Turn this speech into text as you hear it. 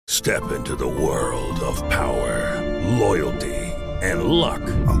Step into the world of power, loyalty, and luck.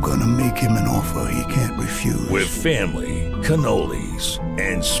 I'm gonna make him an offer he can't refuse. With family, cannolis,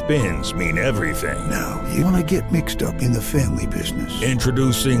 and spins mean everything. Now, you wanna get mixed up in the family business.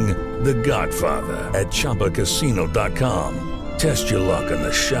 Introducing The Godfather at ChumbaCasino.com. Test your luck in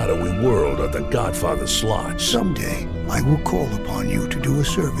the shadowy world of The Godfather slot. Someday, I will call upon you to do a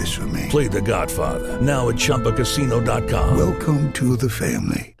service for me. Play The Godfather now at ChumbaCasino.com. Welcome to the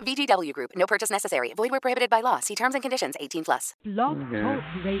family. VGW Group. No purchase necessary. Void where prohibited by law. See terms and conditions. 18+. Blog Talk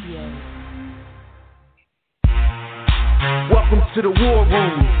Radio. Welcome to the War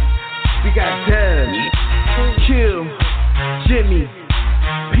Room. We got Dez, Kill, Jimmy,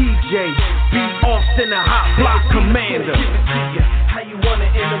 PJ, B. Austin, the Hot Block Commander. How you want it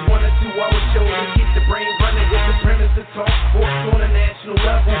in a 1 or 2 hour show to get the brain running with the premise to talk sports on a national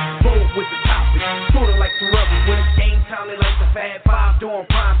level. Roll with the topic, sorta like the rebels. When it's game time, they like the Fab Five during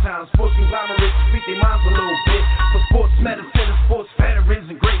prime time. Sports conglomerates speak their minds a little bit. For sports medicine and sports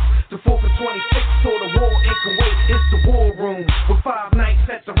veterans and greats. The 4 for 26, so the war in Kuwait. It's the War Room with 5 nights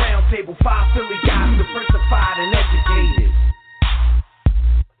at the round table. 5 Philly guys diversified and educated.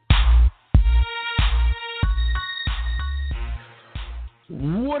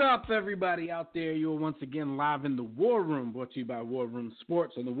 What up, everybody out there? You're once again live in the War Room, brought to you by War Room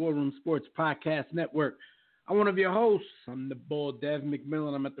Sports on the War Room Sports Podcast Network. I'm one of your hosts. I'm the bull, Dev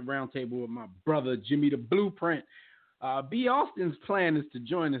McMillan. I'm at the round table with my brother, Jimmy the Blueprint. B. Austin's plan is to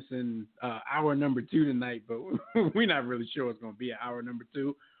join us in hour number 2 tonight, but we're not really sure it's going to be an hour number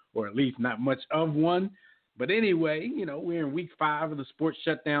 2, or at least not much of one. But anyway, you know, we're in week 5 of the sports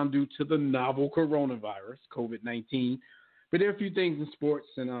shutdown due to the novel coronavirus, COVID-19. But there are a few things in sports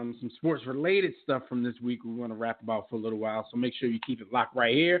and some sports-related stuff from this week we want to rap about for a little while. So make sure you keep it locked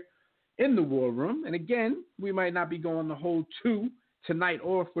right here in the War Room. And again, we might not be going the whole 2 tonight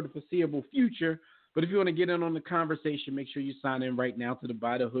or for the foreseeable future. But if you want to get in on the conversation, make sure you sign in right now to the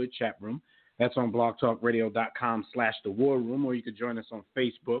By the Hood chat room. That's on blogtalkradio.com/the War Room, or you can join us on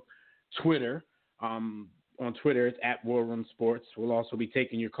Facebook, Twitter. On Twitter, it's at War Room Sports. We'll also be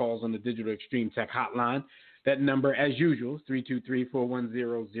taking your calls on the Digital Extreme Tech Hotline. That number, as usual, is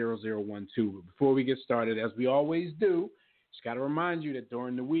 323-410-0012. Before we get started, as we always do, just got to remind you that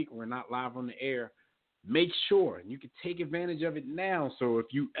during the week, we're not live on the air. Make sure, and you can take advantage of it now, so if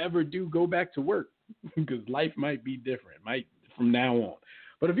you ever do go back to work, because life might be different, from now on.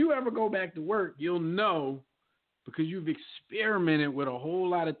 But if you ever go back to work, you'll know, because you've experimented with a whole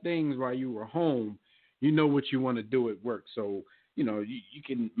lot of things while you were home, you know what you want to do at work. So, you know, you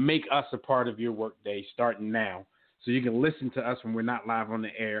can make us a part of your work day starting now. So you can listen to us when we're not live on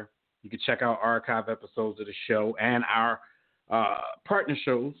the air. You can check out archive episodes of the show and our partner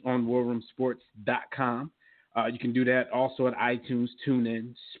shows on warroomsports.com. You can do that also at iTunes,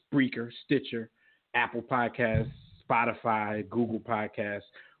 TuneIn, Spreaker, Stitcher, Apple Podcasts, Spotify, Google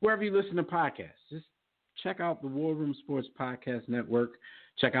Podcasts, wherever you listen to podcasts. Just check out the War Room Sports Podcast Network.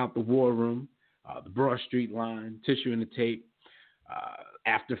 Check out the War Room, the Broad Street Line, Tissue and the Tape.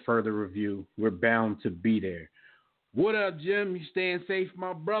 After further review, we're bound to be there. What up, Jim? You staying safe,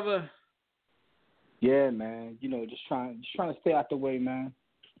 my brother? Yeah, man. You know, just trying to stay out the way, man.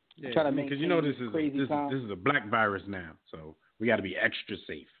 Yeah, because you know this is a black virus now, so we got to be extra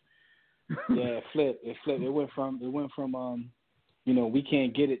safe. Yeah, it flipped. It went from you know, we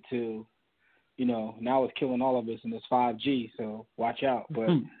can't get it to, you know, now it's killing all of us and it's 5G, so watch out. But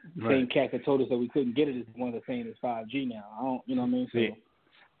the same cat that told us that we couldn't get it is one of the saying it's 5G now. You know what I mean? So,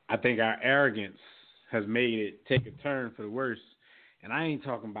 I think our arrogance has made it take a turn for the worse. And I ain't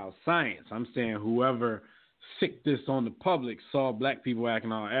talking about science. I'm saying whoever sicked this on the public saw black people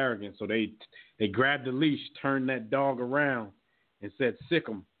acting all arrogant, so they grabbed the leash, turned that dog around, and said, sick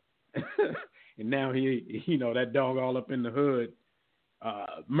him. And now that dog all up in the hood,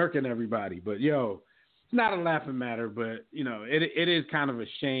 murking everybody. But it's not a laughing matter, but it is kind of a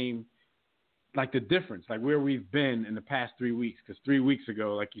shame, like the difference, like where we've been in the past 3 weeks. Because 3 weeks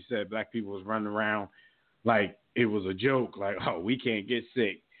ago, like you said, black people was running around like it was a joke, like, oh, we can't get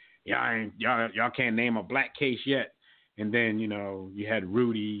sick, y'all can't name a black case yet. And then you had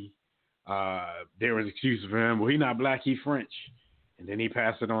Rudy, there was excuses for him, well, he not black, he French. And then he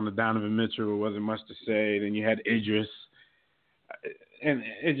passed it on to Donovan Mitchell. It wasn't much to say. Then you had Idris. And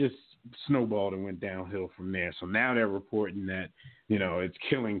it just snowballed and went downhill from there. So now they're reporting that, it's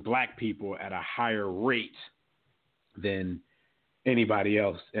killing black people at a higher rate than anybody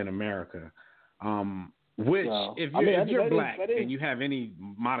else in America. If you're black and you have any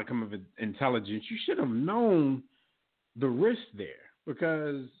modicum of intelligence, you should have known the risk there.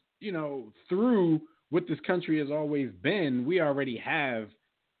 Because, through what this country has always been, we already have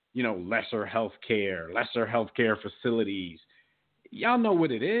lesser healthcare facilities. Y'all know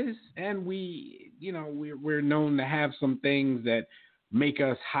what it is, and we're known to have some things that make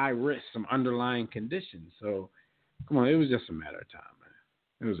us high risk, some underlying conditions. So, come on, it was just a matter of time, man.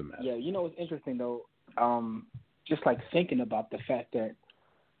 It was a matter. Yeah, it's interesting though. Just like thinking about the fact that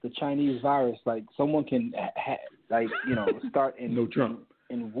the Chinese virus, like someone can start in no Trump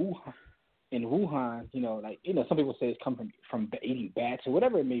in Wuhan. In Wuhan, some people say it's come from eating bats or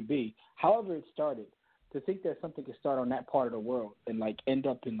whatever it may be. However it started, to think that something could start on that part of the world and end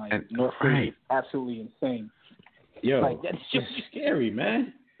up in North Korea is absolutely insane. Yo, that's just scary,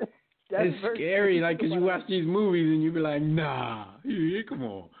 man. It's scary, because you watch these movies and you be like, nah, come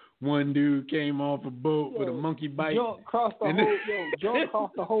on. One dude came off a boat with a monkey bite. Jump across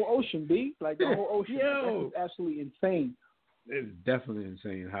the whole ocean, B. Like the whole ocean. That's absolutely insane. It's definitely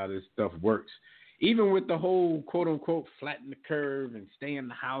insane how this stuff works. Even with the whole quote unquote flatten the curve and stay in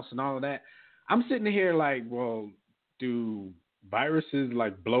the house and all of that. I'm sitting here like, well, do viruses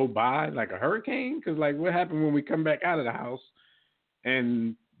blow by like a hurricane? Because what happened when we come back out of the house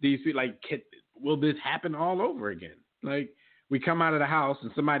and these people will this happen all over again? We come out of the house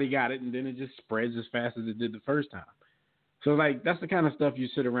and somebody got it and then it just spreads as fast as it did the first time. So that's the kind of stuff you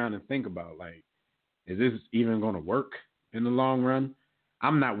sit around and think about. Is this even going to work in the long run?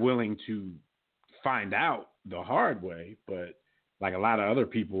 I'm not willing to find out the hard way, but like a lot of other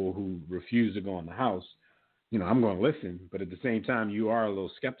people who refuse to go in the house, I'm going to listen. But at the same time, you are a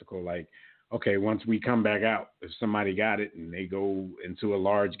little skeptical. Okay, once we come back out, if somebody got it and they go into a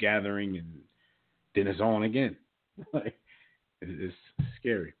large gathering and then it's on again. It's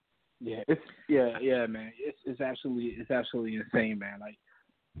scary. Yeah, man. It's absolutely insane, man.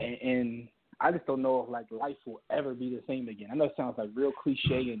 And I just don't know if life will ever be the same again. I know it sounds real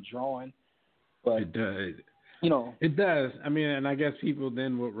cliche and drawn, but it does. It does. I mean, and I guess people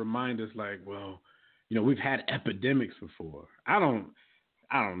then will remind us we've had epidemics before. I don't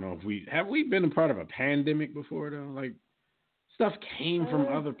know if we been a part of a pandemic before though. Stuff came from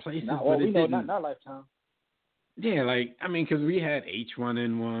other places, but it didn't. Not in our lifetime. Yeah, because we had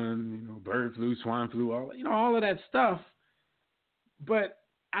H1N1, bird flu, swine flu, all of that stuff. But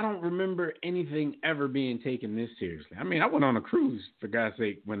I don't remember anything ever being taken this seriously. I mean, I went on a cruise, for God's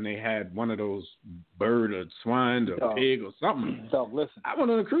sake, when they had one of those bird or swine or pig or something. So, listen. I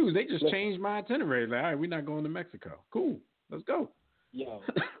went on a cruise. They just changed my itinerary. All right, we're not going to Mexico. Cool. Let's go. Yo.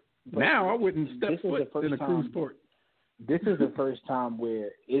 Now I wouldn't step foot in a cruise port. This is the first time where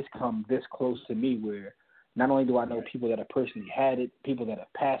it's come this close to me where not only do I know people that have personally had it, people that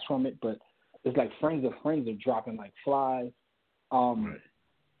have passed from it, but it's friends of friends are dropping like flies.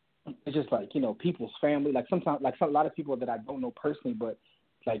 It's just people's family. Sometimes, a lot of people that I don't know personally, but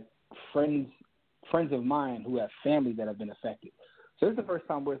friends of mine who have family that have been affected. So this is the first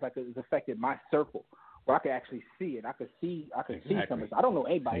time where it's affected my circle, where I could actually see it. I could see something. I don't know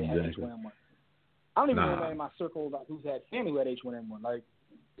anybody who had H1N1. I don't even know anybody in my circle who's had family who had H1N1.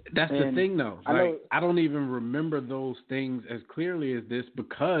 That's the thing, though. I don't even remember those things as clearly as this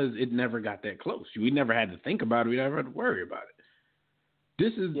because it never got that close. We never had to think about it. We never had to worry about it.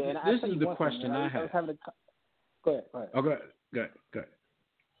 This is the question I have. Go ahead. Oh, go ahead.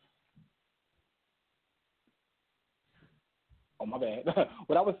 Oh, my bad.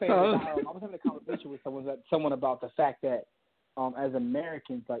 What I was saying is I was having a conversation with someone about the fact that as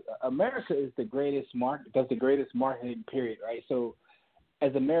Americans, America is the greatest does the greatest marketing period, right? So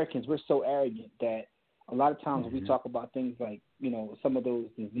as Americans, we're so arrogant that a lot of times we talk about things some of those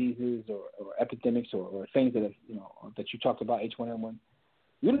diseases or epidemics or things that that you talked about, H1N1.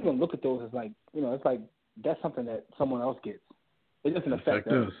 You don't even look at those as it's that's something that someone else gets. It doesn't affect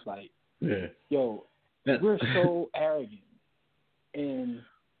us. We're so arrogant, and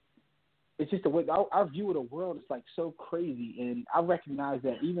it's just the way our view of the world is so crazy. And I recognize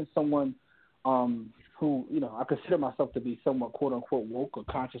that even someone who I consider myself to be somewhat quote unquote woke or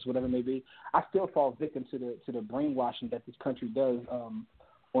conscious, whatever it may be, I still fall victim to the brainwashing that this country does on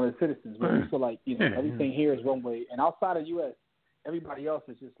its citizens. Where we feel everything here is one way, and outside of the U.S. everybody else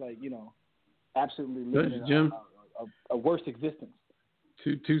is just absolutely living a worse existence.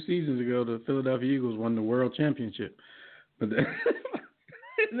 Two seasons ago, the Philadelphia Eagles won the world championship, but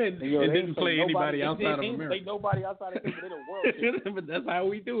it didn't play anybody outside of America. Nobody outside of America, they're the world. But that's how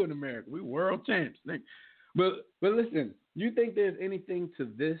we do in America. We world champs. But listen, you think there's anything to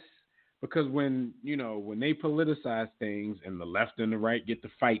this? Because when they politicize things and the left and the right get to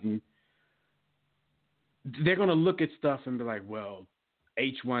fighting, they're going to look at stuff and be like, well,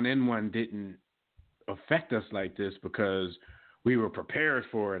 H1N1 didn't affect us like this because we were prepared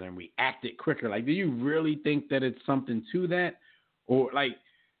for it and we acted quicker. Do you really think that it's something to that? Or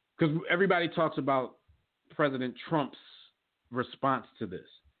because everybody talks about President Trump's response to this.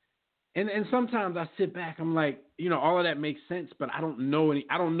 And sometimes I sit back, I'm like, all of that makes sense, but I don't know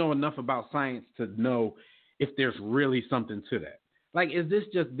enough about science to know if there's really something to that. Like, is this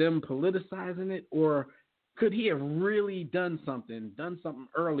just them politicizing it, or could he have really done something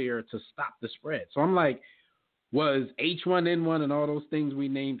earlier to stop the spread? So I'm like, was H1N1 and all those things we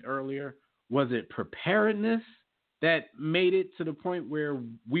named earlier, was it preparedness that made it to the point where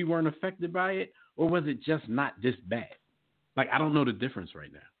we weren't affected by it, or was it just not this bad? Like, I don't know the difference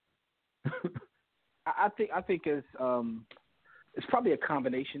right now. I think it's probably a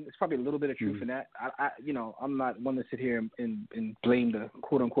combination. It's probably a little bit of truth in that. I'm not one to sit here and blame the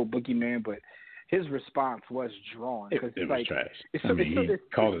quote unquote boogeyman, but his response was drawn because it was like trash. He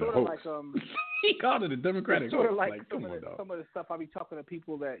called it a hoax. Like, he called it a Democratic sort hoax. of like some of the stuff I be talking to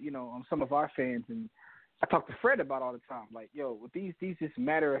people that some of our fans, and I talk to Fred about all the time. Like, yo, with these just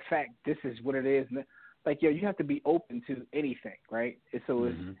matter of fact, this is what it is. And like, yo, you have to be open to anything, right? And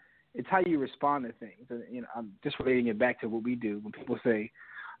so it's how you respond to things. And, I'm just relating it back to what we do when people say,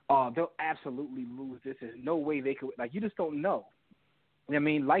 "Oh, they'll absolutely lose this. There's no way they could." Like, you just don't know. I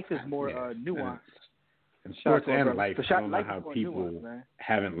mean, life is more nuanced. In sports and life, I don't know how people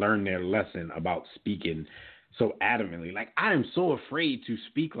haven't learned their lesson about speaking so adamantly. Like, I am so afraid to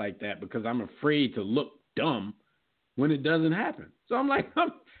speak like that because I'm afraid to look dumb when it doesn't happen. So I'm like,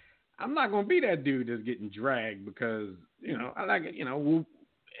 I'm not going to be that dude that's getting dragged because, I like it,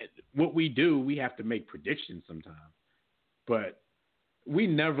 what we do, we have to make predictions sometimes. But we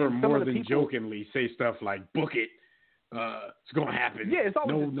never more than jokingly say stuff like, book it. It's gonna happen. Yeah, it's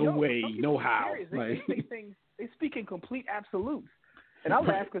always no way, no how. They say things. They speak in complete absolutes, and I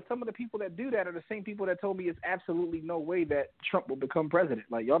laugh because some of the people that do that are the same people that told me it's absolutely no way that Trump will become president.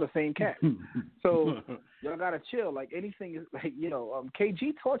 Like, y'all the same cat, so y'all gotta chill. Like, anything is like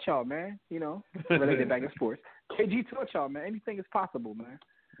KG taught y'all, man. Related back to sports. KG taught y'all, man. Anything is possible, man.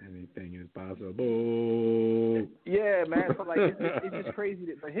 Anything is possible. Yeah, man. So like, it's just crazy.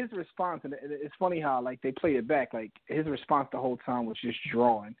 But his response, and it's funny how like they played it back. Like, his response the whole time was just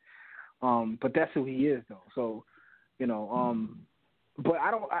drawing. But that's who he is, though. So, But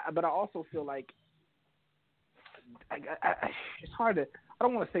I also feel like it's hard to. I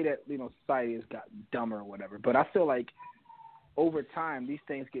don't want to say that society has got dumber or whatever. But I feel like over time these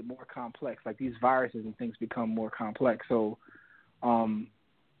things get more complex. Like, these viruses and things become more complex. So.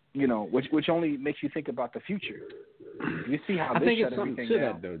 Which only makes you think about the future. You see how this shut everything down. I think it's something to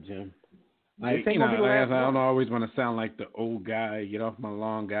that, though, Jim. Like, I don't always want to sound like the old guy, get off my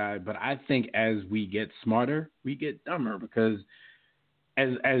lawn guy, but I think as we get smarter, we get dumber because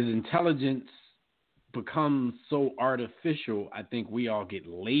as intelligence becomes so artificial, I think we all get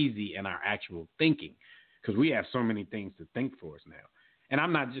lazy in our actual thinking because we have so many things to think for us now. And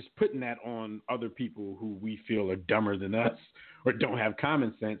I'm not just putting that on other people who we feel are dumber than us or don't have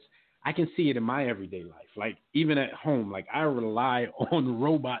common sense. I can see it in my everyday life. Like, even at home, like, I rely on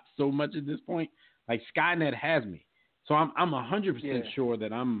robots so much at this point. Like, Skynet has me. So I'm 100% sure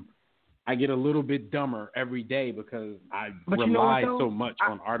that I get a little bit dumber every day because I rely so much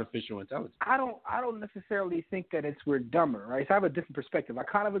on artificial intelligence. I don't necessarily think that we're dumber, right? So I have a different perspective. I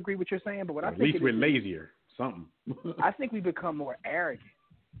kind of agree with what you're saying, but what I think at least we're lazier. Something. I think we become more arrogant.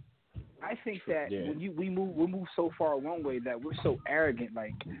 I think that when we move so far one way that we're so arrogant.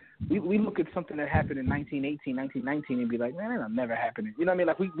 Like, we look at something that happened in 1918, 1919 and be like, man, that'll never happen. You know what I mean?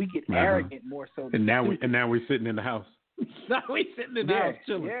 Like, we get arrogant more so. And now we're sitting in the house. Now we're sitting in the house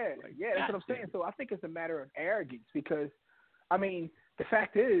chilling. Yeah, that's what I'm saying. So I think it's a matter of arrogance because, I mean, the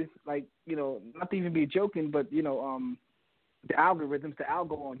fact is, like, not to even be joking, but the algorithms, the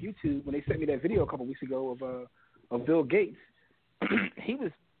algo on YouTube, when they sent me that video a couple weeks ago of Bill Gates, he was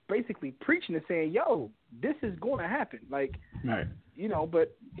basically preaching and saying, "Yo, this is going to happen." Like, right.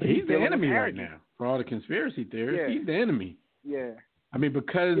 But he's the enemy right now for all the conspiracy theories. Yeah. He's the enemy. Yeah. I mean,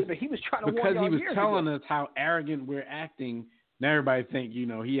 because he was trying to warn y'all he was years telling ago. us how arrogant we're acting. Now everybody think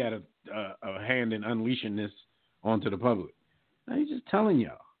he had a hand in unleashing this onto the public. Now he's just telling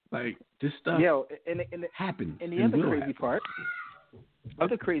y'all. Like, this stuff happens. And the other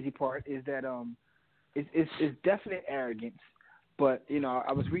crazy part is that it's definite arrogance. But,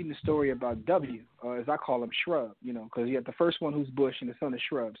 I was reading a story about W, as I call him, Shrub, because you have the first one who's Bush and the son is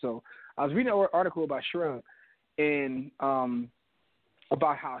Shrub. So I was reading an article about Shrub and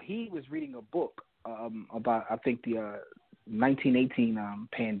about how he was reading a book about, I think, the 1918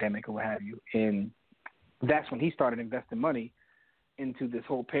 pandemic or what have you. And that's when he started investing money into this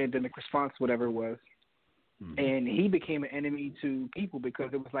whole pandemic response, whatever it was. Mm-hmm. And he became an enemy to people because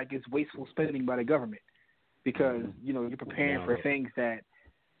it was like it's wasteful spending by the government because, you're preparing for things that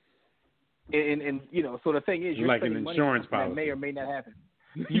And so the thing is, you're like an spending money insurance on policy. That may or may not happen.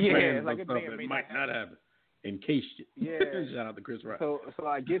 Yeah, it's like it may or may might not happen. In case you. Yeah. Shout out to Chris Rock. So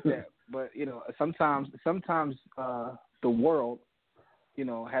I get that, but sometimes the world,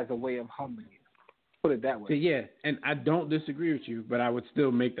 has a way of humbling you. Put it that way. Yeah, and I don't disagree with you, but I would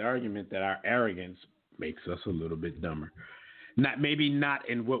still make the argument that our arrogance makes us a little bit dumber. Maybe not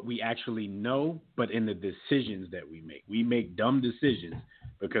in what we actually know, but in the decisions that we make. We make dumb decisions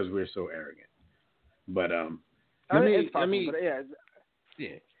because we're so arrogant. But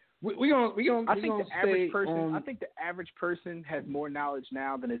We gonna I think the average person. I think the average person has more knowledge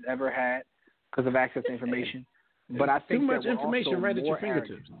now than it's ever had because of access to information. But I think too much that we're information also right at your more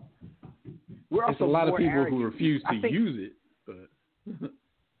fingertips. We're also There's a lot of people arrogant. who refuse to use it. But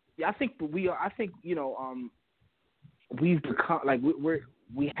yeah, I think we are. I think we've become like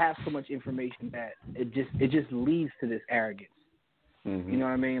we have so much information that it just leads to this arrogance. Mm-hmm. You know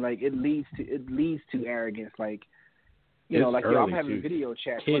what I mean? Like it leads to arrogance. Like I'm having a video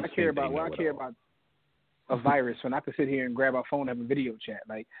chat. When I care about a virus, when I could sit here and grab our phone and have a video chat.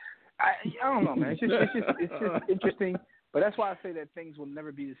 Like I don't know, man. It's just interesting. But that's why I say that things will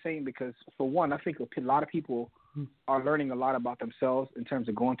never be the same because, for one, I think a lot of people are learning a lot about themselves in terms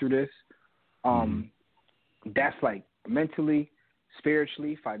of going through this. That's like mentally,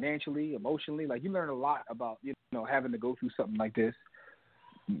 spiritually, financially, emotionally. Like you learn a lot about having to go through something like this.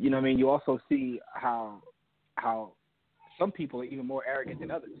 You know what I mean? You also see how some people are even more arrogant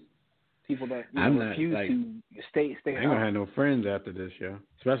than others. People that refuse to stay. I ain't gonna have no friends after this, yo.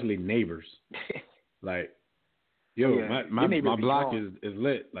 Especially neighbors. Like, yo, yeah, my block is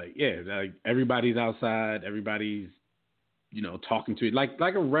lit. Like, yeah, like everybody's outside. Everybody's, talking to it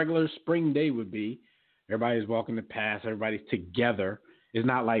like a regular spring day would be. Everybody's walking the path. Everybody's together. It's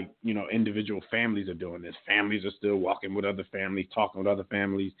not like, individual families are doing this. Families are still walking with other families, talking with other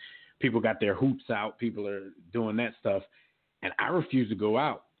families. People got their hoops out. People are doing that stuff. And I refuse to go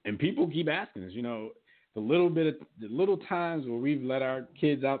out. And people keep asking us, the little times where we've let our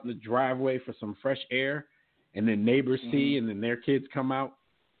kids out in the driveway for some fresh air and then neighbors see and then their kids come out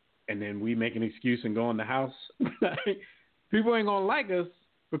and then we make an excuse and go in the house. People ain't going to like us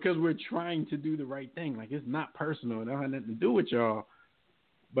because we're trying to do the right thing. Like, it's not personal. It don't have nothing to do with y'all.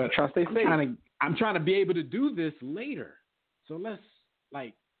 But I'm trying to be able to do this later. So let's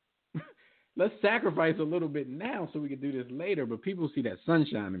sacrifice a little bit now so we can do this later. But people see that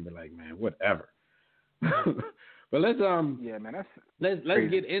sunshine and be like, man, whatever. But let's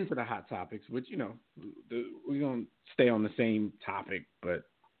get into the hot topics, which we're gonna stay on the same topic, but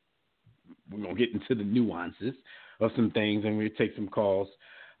we're gonna get into the nuances of some things, and we'll take some calls.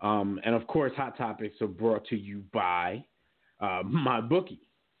 And of course, hot topics are brought to you by MyBookie.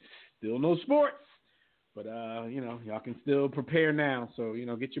 Still no sports. But, y'all can still prepare now. So,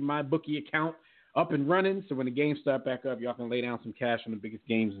 get your MyBookie account up and running. So when the games start back up, y'all can lay down some cash on the biggest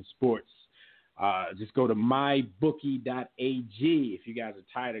games in sports. Just go to mybookie.ag if you guys are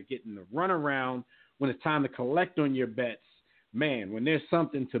tired of getting the runaround when it's time to collect on your bets. Man, when there's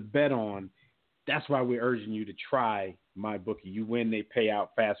something to bet on, that's why we're urging you to try MyBookie. You win, they pay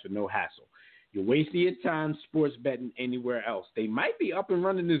out fast with no hassle. You're wasting your time sports betting anywhere else. They might be up and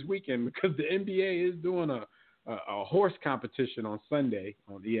running this weekend because the NBA is doing a horse competition on Sunday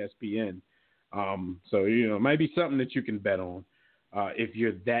on ESPN. So, it might be something that you can bet on if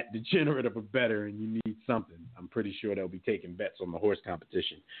you're that degenerate of a bettor and you need something. I'm pretty sure they'll be taking bets on the horse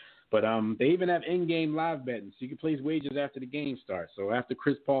competition. But they even have in-game live betting, so you can place wagers after the game starts. So after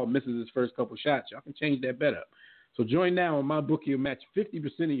Chris Paul misses his first couple shots, y'all can change that bet up. So join now on MyBookie. You'll match 50%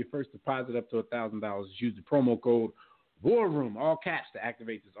 of your first deposit up to $1,000. Use the promo code WARROOM, all caps, to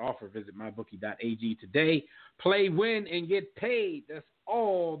activate this offer. Visit mybookie.ag today. Play, win, and get paid. That's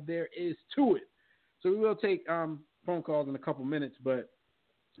all there is to it. So we will take phone calls in a couple minutes, but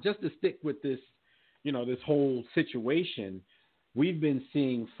just to stick with this, this whole situation, we've been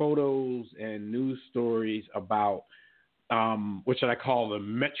seeing photos and news stories about what should I call the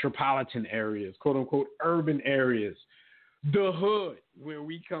metropolitan areas, quote unquote, urban areas, the hood where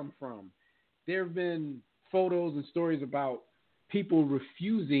we come from. There have been photos and stories about people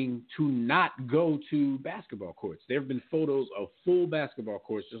refusing to not go to basketball courts. There have been photos of full basketball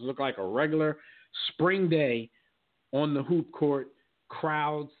courts, just look like a regular spring day on the hoop court,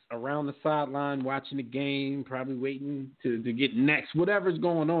 crowds around the sideline watching the game, probably waiting to get next, whatever's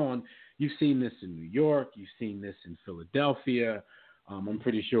going on. You've seen this in New York. You've seen this in Philadelphia. I'm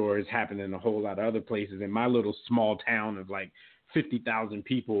pretty sure it's happened in a whole lot of other places. In my little small town of like 50,000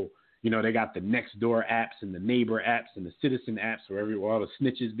 people, they got the Nextdoor apps and the neighbor apps and the citizen apps where all the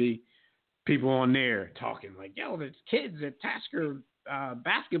snitches be. People on there talking like, yo, there's kids at Tasker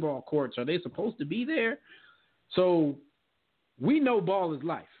basketball courts? Are they supposed to be there? So we know ball is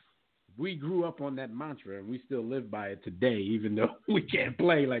life. We grew up on that mantra, and we still live by it today, even though we can't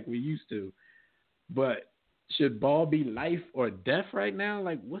play like we used to. But should ball be life or death right now?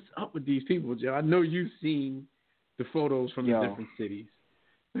 Like, what's up with these people, Joe? I know you've seen the photos from the different cities,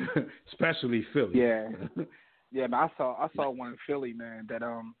 especially Philly. Yeah, yeah. But I saw one in Philly, man. That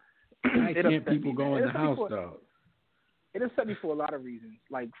why can't people go in the house, though? It upset me for a lot of reasons.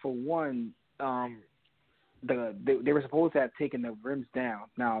 Like, for one, they were supposed to have taken the rims down.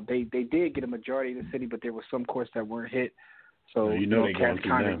 Now they did get a majority of the city, but there were some courts that weren't hit. So they cats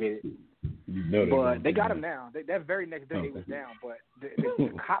congregated. But they got them down. That very next day they was down. But the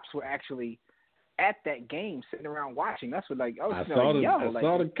cops were actually at that game, sitting around watching. That's what I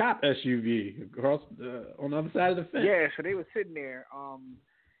saw the cop SUV across on the other side of the fence. Yeah, so they were sitting there.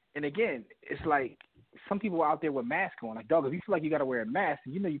 And again, it's like some people out there with masks on. Like, dog, if you feel like you got to wear a mask,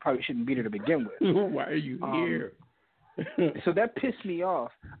 you know you probably shouldn't be there to begin with. Why are you here? So that pissed me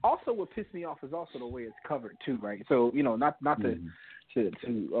off. Also, what pissed me off is also the way it's covered too, right? So not to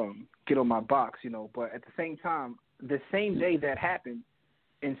get on my box, but at the same time, the same day that happened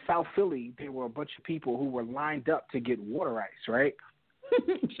in South Philly, there were a bunch of people who were lined up to get water ice, right?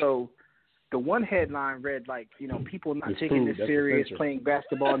 So the one headline read like, people not taking this serious, playing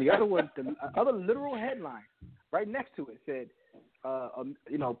basketball, and the other one, the other literal headline right next to it said,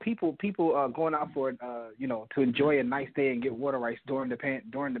 people going out for to enjoy a nice day and get water ice during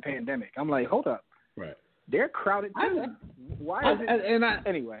the pandemic. I'm like, hold up, right? They're crowded too. Why is it?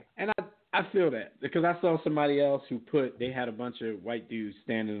 Anyway, and I feel that because I saw somebody else who they had a bunch of white dudes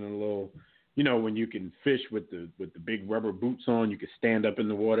standing in a little, when you can fish with the big rubber boots on, you can stand up in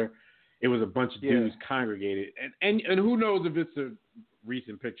the water. It was a bunch of dudes congregated, and who knows if it's a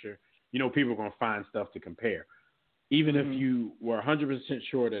recent picture? People are gonna find stuff to compare. Even if you were 100%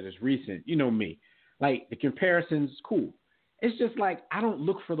 sure that it's recent, me. Like, the comparison's cool. It's just like, I don't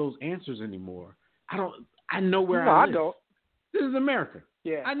look for those answers anymore. I know where I live. I don't. This is America.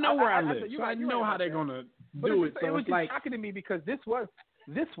 Yeah. I know where I live. So I know how they're going to do it. So it was just shocking to me because this was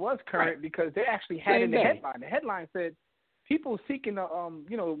current because they actually had in the headline. The headline said, people seeking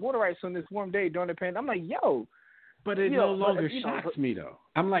water ice on this warm day during the pandemic. I'm like, yo. But it no longer shocks me, though.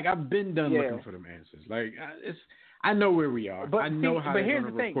 I'm like, I've been done looking for them answers. Like, I know where we are. I know how they're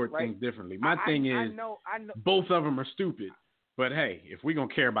going to report things differently. My thing is, I know. Both of them are stupid. But hey, if we're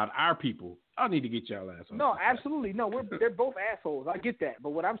gonna care about our people, I need to get y'all assholes. No, absolutely, no. They're both assholes. I get that. But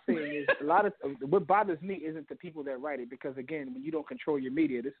what I'm saying is, a lot of what bothers me isn't the people that write it, because again, when you don't control your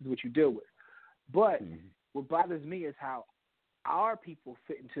media, this is what you deal with. But what bothers me is how our people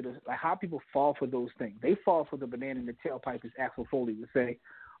fit into how people fall for those things. They fall for the banana in the tailpipe, as Axel Foley would say.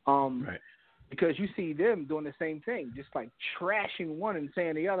 Right. Because you see them doing the same thing, just like trashing one and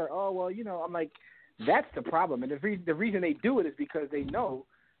saying the other, oh, well, I'm like, that's the problem. And the reason they do it is because they know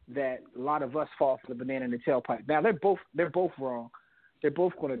that a lot of us fall for the banana in the tailpipe. Now, they're both wrong. They're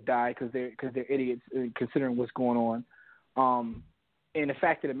both going to die because they're idiots considering what's going on. And the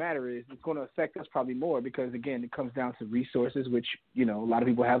fact of the matter is it's going to affect us probably more because, again, it comes down to resources, which, a lot of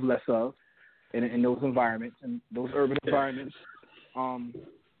people have less of in those environments and those urban environments.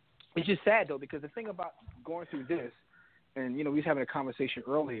 It's just sad, though, because the thing about going through this, and, we was having a conversation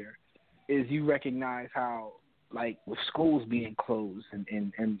earlier, is you recognize how, like, with schools being closed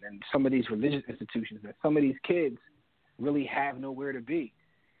and some of these religious institutions, that some of these kids really have nowhere to be,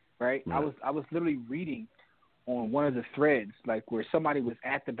 right? I was literally reading on one of the threads, like, where somebody was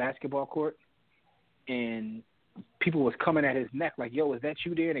at the basketball court and people was coming at his neck, like, yo, is that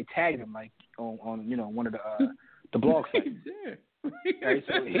you there? And they tagged him, like, on one of the blog sites. Right?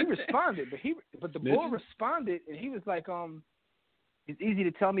 So he responded, but the boy responded, and he was like, it's easy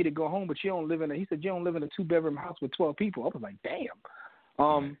to tell me to go home, but you don't live in he said you don't live in a 2-bedroom house with 12 people. I was like, damn.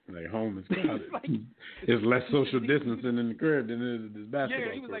 Like, home is crowded. There's less social distancing in the crib than it is this basketball.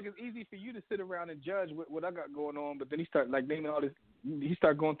 Yeah, he was like, it's easy for you to sit around and judge what I got going on, but then he started like naming all this. He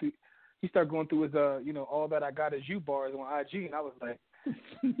started going through his all that I got is you bars on IG, and I was like,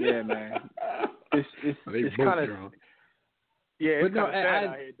 yeah, man, it's kind of it's kind of sad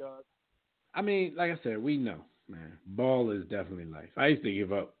out here, dog. I mean, like I said, we know. Man, ball is definitely life. I used to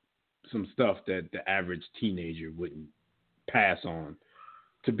give up some stuff that the average teenager wouldn't pass on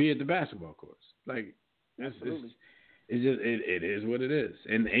to be at the basketball courts. Like, it is what it is.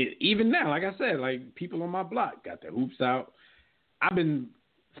 And even now, like I said, like, people on my block got their hoops out. I've been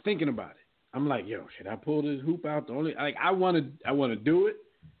thinking about it. I'm like, yo, should I pull this hoop out? I want to do it,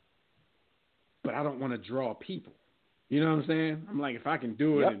 but I don't want to draw people. You know what I'm saying? I'm like, if I can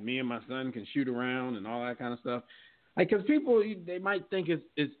do it and me and my son can shoot around and all that kind of stuff, Like, because people, they might think it's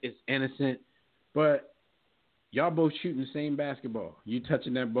innocent, but y'all both shooting the same basketball. You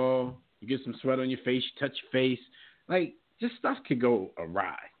touching that ball, you get some sweat on your face, you touch your face. Like, just stuff could go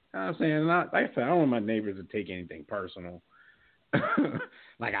awry. You know what I'm saying? Like I said, I don't want my neighbors to take anything personal.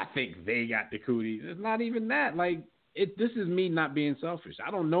 Like, I think they got the cooties. It's not even that. Like, this is me not being selfish. I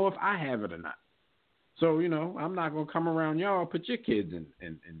don't know if I have it or not. So, you know, I'm not going to come around y'all, put your kids in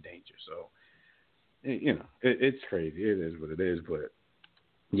danger. So, you know, it's crazy. It is what it is. But,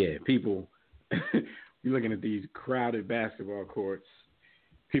 yeah, people, you're looking at these crowded basketball courts.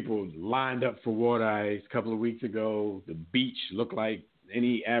 People lined up for water ice a couple of weeks ago. The beach looked like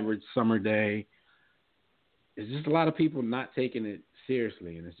any average summer day. It's just a lot of people not taking it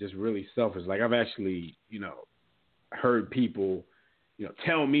seriously, and it's just really selfish. Like, I've actually, you know, heard people, you know,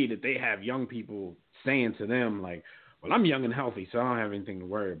 tell me that they have young people saying to them, like, well, I'm young and healthy, so I don't have anything to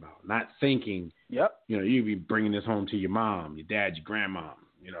worry about. Not thinking, you know, you'd be bringing this home to your mom, your dad, your grandma,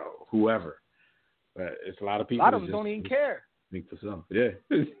 you know, whoever. But it's a lot of people. A lot of them don't even care. Think for self. Yeah.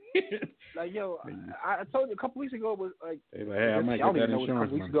 Like, yo, I told you a couple weeks ago, it was like, hey, I might get that insurance. A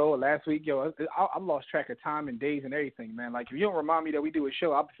couple weeks ago or last week, yo, I lost track of time and days and everything, man. Like, if you don't remind me that we do a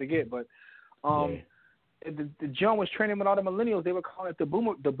show, I'll forget. But the John was training with all the millennials. They were calling it the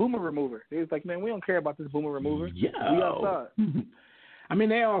boomer remover. They was like, man, we don't care about this boomer remover. Yeah. We outside. I mean,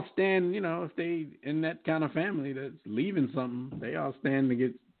 they all stand, you know, if they in that kind of family that's leaving something, they all stand to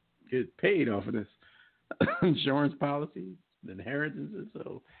get paid off of this insurance policy, the inheritances.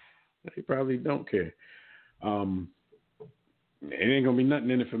 So they probably don't care. It ain't gonna be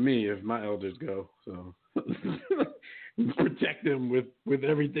nothing in it for me if my elders go. So protect them with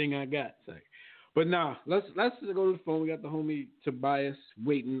everything I got. So. But nah, let's go to the phone. We got the homie Tobias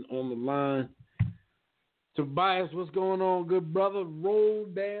waiting on the line. Tobias, what's going on, good brother? Roll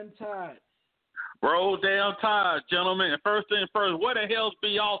damn tide. Roll damn tide, gentlemen. And first thing first, what the hell's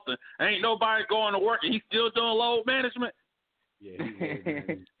B. Austin? Ain't nobody going to work and he's still doing load management? Yeah,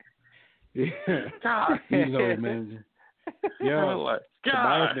 he's God. He's load management. Yeah,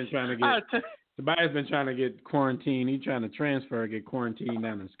 Tobias been trying to get quarantined. He's trying to get quarantined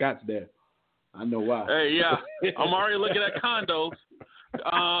down in Scottsdale. I know why. Hey, yeah, I'm already looking at condos.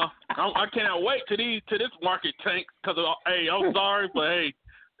 I cannot wait till this market tanks because, hey, I'm sorry, but hey,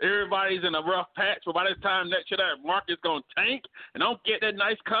 everybody's in a rough patch. But by this time next year, that market's gonna tank, and I'll get that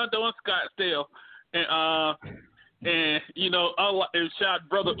nice condo in Scottsdale. And you know, and shout out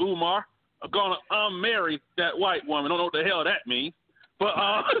brother Umar, I'm gonna unmarry that white woman. Don't know what the hell that means, but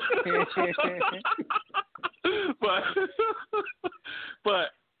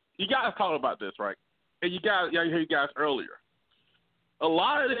but you guys talk about this, right? And I hear you guys earlier. A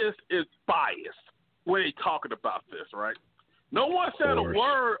lot of this is biased when they talking about this, right? No one said a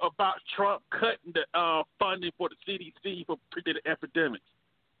word about Trump cutting the funding for the CDC for predicted epidemics.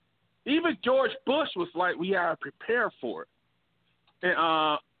 Even George Bush was like, we got to prepare for it. And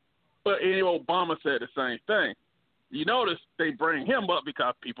but Obama said the same thing. You notice they bring him up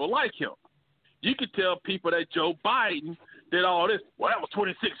because people like him. You could tell people that Joe Biden did all this. Well, that was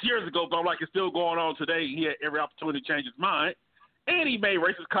 26 years ago, but I'm like, it's still going on today. He had every opportunity to change his mind. And he made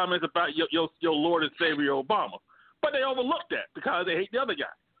racist comments about your Lord and Savior Obama. But they overlooked that because they hate the other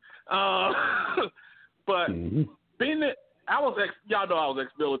guy. But being that y'all know I was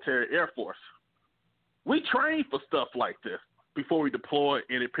ex-military Air Force. We train for stuff like this before we deploy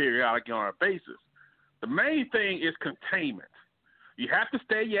in a periodic on our basis. The main thing is containment. You have to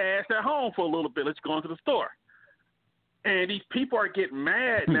stay your ass at home for a little bit. Let's go into the store. And these people are getting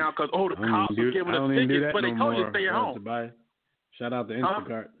mad now because, the cops are giving us tickets, but they told you to stay at home. Shout out to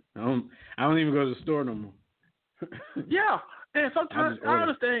Instacart. I don't even go to the store no more. Yeah, and sometimes I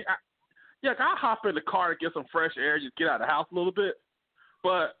understand. I hop in the car to get some fresh air, just get out of the house a little bit.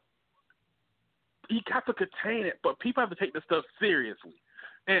 But you got to contain it. But people have to take this stuff seriously.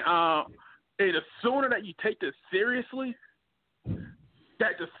 And the sooner that you take this seriously,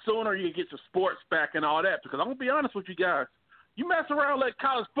 that the sooner you get your sports back and all that. Because I'm going to be honest with you guys. You mess around and let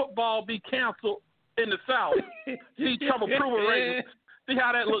college football be canceled in the South. See Trump approval ratings. See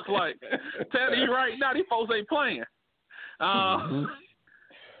how that looks like. Tell you right now, these folks ain't playing.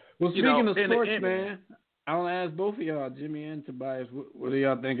 Well, speaking of sports, man, I want to ask both of y'all, Jimmy and Tobias, what do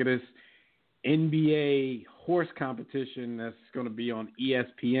y'all think of this NBA horse competition that's going to be on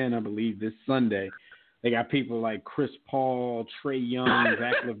ESPN, I believe, this Sunday? They got people like Chris Paul, Trae Young,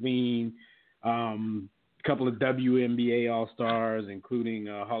 Zach LaVine, a couple of WNBA All-Stars, including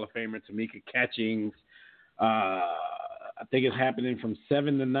Hall of Famer Tamika Catchings. I think it's happening from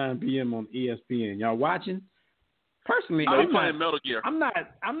 7 to 9 p.m. on ESPN. Y'all watching? Personally, I'm playing Metal Gear. I'm not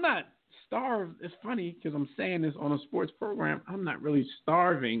starve. It's funny because I'm saying this on a sports program. I'm not really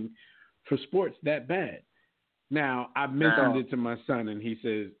starving for sports that bad. Now, I've mentioned it to my son, and he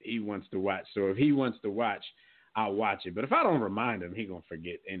says he wants to watch. So if he wants to watch, I'll watch it. But if I don't remind him, he's going to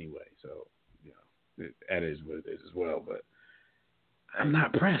forget anyway. So, that is what it is as well. But I'm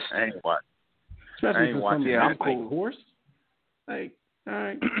not pressed. I ain't watching. Especially for something I'm like H.O.R.S.E. Like, all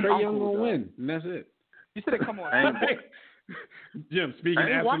right, Trae Young going to win, and that's it. You said it come on. Jim, speaking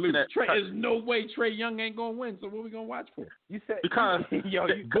absolute, Trey, there's no way Trae Young ain't going to win, so what are we going to watch for? You said because you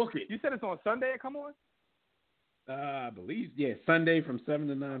book it. You said it's on Sunday. Come on. I believe, Sunday from 7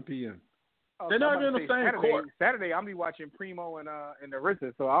 to 9 p.m. Oh, they're not in the same court. Saturday, I'm be watching Primo and the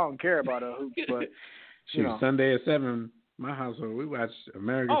RZA, so I don't care about hoops. But Sunday at 7, my household, we watch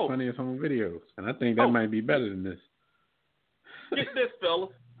America's Funniest Home Videos, and I think that might be better than this. Get this,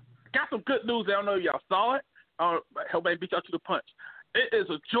 fellas. Got some good news. I don't know if y'all saw it. Hope I beat y'all to the punch. It is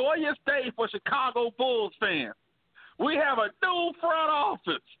a joyous day for Chicago Bulls fans. We have a new front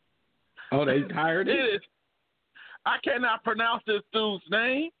office. Oh, they hired it? I cannot pronounce this dude's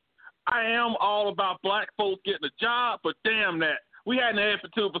name. I am all about black folks getting a job, but damn that. We hadn't had for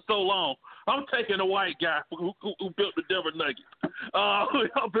for so long. I'm taking the white guy who built the Denver Nuggets.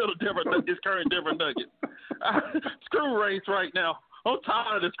 Who built his current Denver Nuggets. Screw race right now. I'm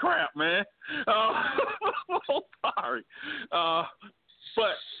tired of this crap, man. I'm sorry.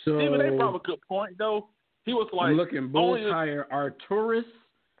 But even they brought a good point, though. He was like, looking, Bulls hire Arturas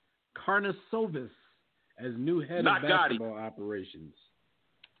Karnisovas as new head of basketball operations.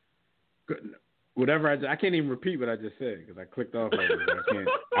 Good. Whatever I can't even repeat what I just said because I clicked off of it.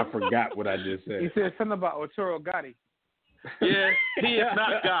 I forgot what I just said. He said something about Arturo Gatti. Yeah, he is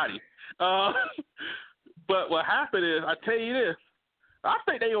not Gotti. But what happened is, I tell you this, I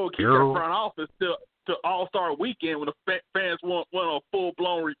think they gonna keep their front office to All-Star Weekend when the fans went on a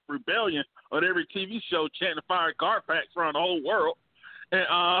full-blown rebellion on every TV show chanting fire guard packs around the whole world. And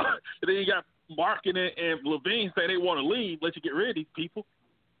then you got Markin and Levine saying they want to leave, let you get rid of these people.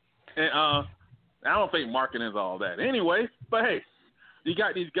 And I don't think Markin is all that anyway. But, hey, you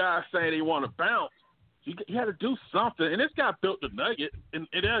got these guys saying they want to bounce. You had to do something. And this guy built the Nuggets, and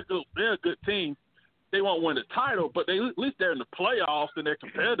they're a good team. They won't win the title, but at least they're in the playoffs and they're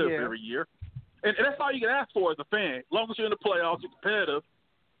competitive every year. And that's all you can ask for as a fan. As long as you're in the playoffs, you're competitive.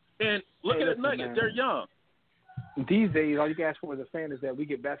 And look at the Nuggets. Man. They're young. These days, all you can ask for as a fan is that we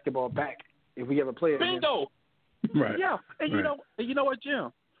get basketball back if we ever play it. Bingo. Right. Yeah. And you know what,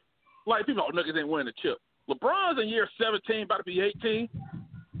 Jim? Like, people Nuggets ain't winning the chip. LeBron's in year 17, about to be 18.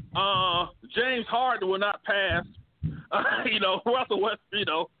 James Harden will not pass. Russell West,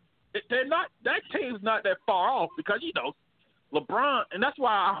 they're not. That team's not that far off because LeBron, and that's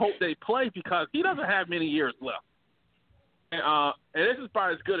why I hope they play because he doesn't have many years left, and this is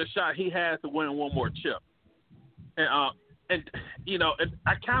probably as good a shot he has to win one more chip, and I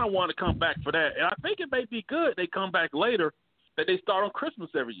kind of want to come back for that, and I think it may be good they come back later, that they start on Christmas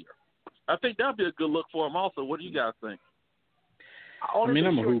every year. I think that'd be a good look for them. Also, what do you guys think? I'm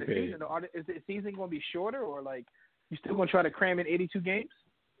a hoop head. Is the season going to be shorter, or like you still going to try to cram in 82 games?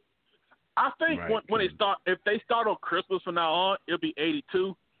 I think when they start, if they start on Christmas from now on, it'll be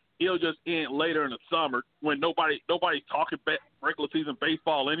 82. It'll just end later in the summer when nobody's talking regular season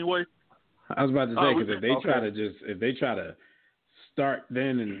baseball anyway. I was about to say because if they try to start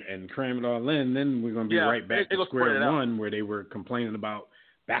then and cram it all in, then we're gonna be right back to square one where they were complaining about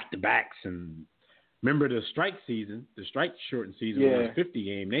back-to-backs and remember the strike shortened season was 50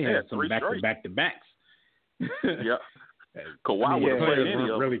 game. They had some back-to-backs. Yeah. Kawhi the players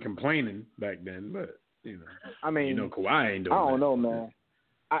weren't really complaining back then, but Kawhi ain't doing I don't know, man.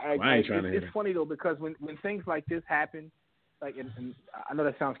 It's funny though because when things like this happen, like and I know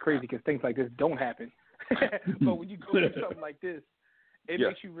that sounds crazy because things like this don't happen, but when you go through something like this, it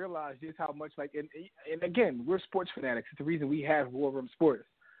makes you realize just how much and again we're sports fanatics. It's the reason we have War Room Sports,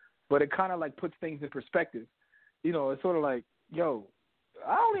 but it kind of like puts things in perspective. It's sort of like, yo,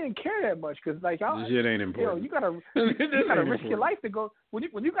 I don't even care that much because this shit ain't important. You gotta risk your life to go when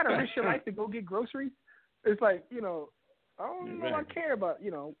you gotta risk your life to go get groceries. It's like I don't know I care about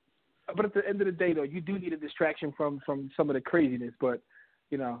But at the end of the day, though, you do need a distraction from some of the craziness. But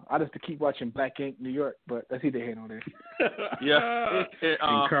I just to keep watching Black Ink New York, but that's either here nor there. Yeah,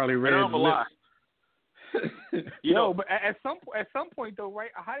 and Carly Rae's lips. But at some point though,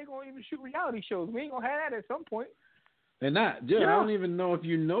 right? How they gonna even shoot reality shows? We ain't gonna have that at some point. They're not. Jill, I don't even know if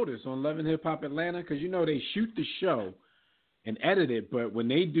you noticed on Love and Hip Hop Atlanta because they shoot the show and edit it, but when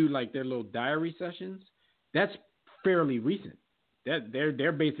they do like their little diary sessions, that's fairly recent. That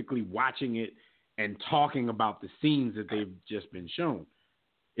they're basically watching it and talking about the scenes that they've just been shown.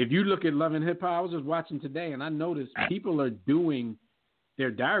 if you look at Love and Hip Hop, I was just watching today, and I noticed people are doing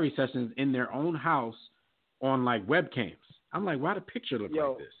their diary sessions in their own house on like webcams. I'm like, why the picture look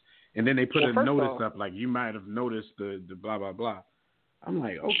like this? And then they put a notice up like, you might have noticed the blah blah blah. I'm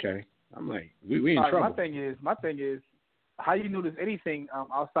like, okay. I'm like, we in trouble. My thing is, how you notice anything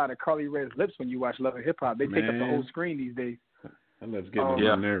outside of Carly Rae's lips when you watch Love and Hip Hop? They take up the whole screen these days. That lips getting on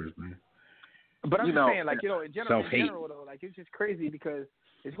my nerves, man. But I'm just saying, like, in general, though, like, it's just crazy because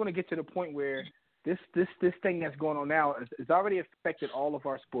it's going to get to the point where this thing that's going on now is already affected all of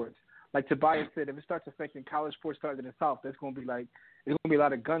our sports. Like Tobias said, if it starts affecting college sports starting in the South, there's going to be a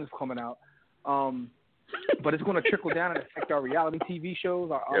lot of guns coming out. But it's going to trickle down and affect our reality TV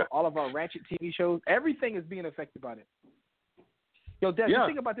shows, all of our ratchet TV shows. Everything is being affected by it. Yo, Des,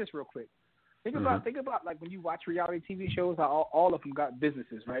 think about this real quick. Think about like when you watch reality TV shows, how all of them got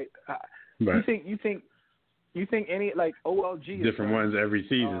businesses, right? Right. You think any like OLG different ones every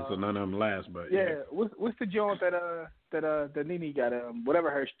season, so none of them last. But yeah. What's the joint that Nene got?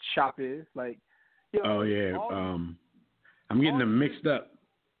 Whatever her shop is, like. I'm getting them mixed up.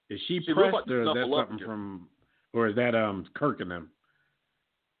 Is she pressed, or is that something from, or is that Kirk and them?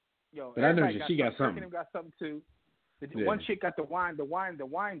 Yo, but I know she got something. Kirk and them got something too. One chick got the wine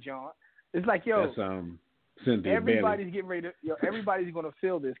joint. It's like, yo, that's Cynthia everybody's Bailey. getting ready to, everybody's going to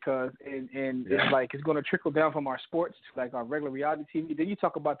feel this, and it's like it's going to trickle down from our sports to like our regular reality TV. Then you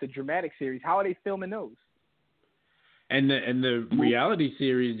talk about the dramatic series. How are they filming those? And the reality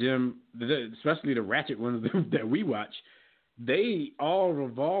series, Jim, especially the ratchet ones that we watch, they all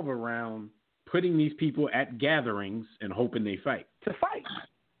revolve around putting these people at gatherings and hoping they fight. To fight.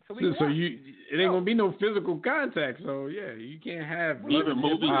 It ain't gonna be no physical contact. So yeah, you can't have even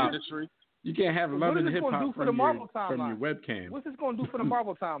movie industry. You can't have Love and Hip Hop from your webcam. What's this gonna do for the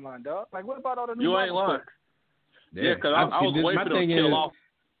Marvel timeline, dog? Like, what about all the new? You ain't lying. Yeah, because I was waiting for them to kill off.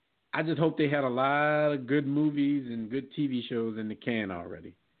 I just hope they had a lot of good movies and good TV shows in the can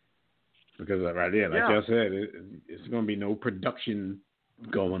already. Because right there, like y'all said, it's going to be no production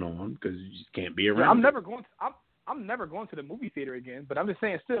going on because you just can't be around. I'm never going to the movie theater again. But I'm just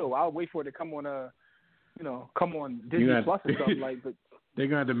saying, still, I'll wait for it to come on Disney Plus or something like. But they're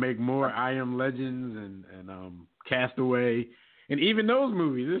going to have to make more I Am Legends and Castaway, and even those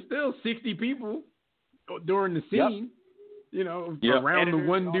movies. There's still 60 people during the scene. Around the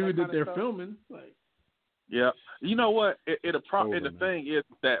one dude that they're filming. Like, yeah, you know what? The thing is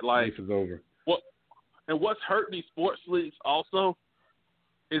that like, life is over. What's hurting these sports leagues also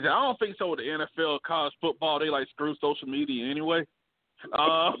is that I don't think so with the NFL, college football. They like screw social media anyway.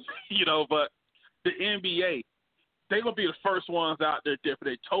 But the NBA, they're gonna be the first ones out there dipping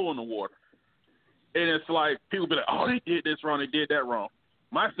their toe in the water, and it's like people be like, oh, they did this wrong, they did that wrong.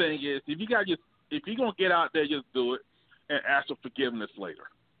 My thing is, if you're gonna get out there, just do it. And ask for forgiveness later,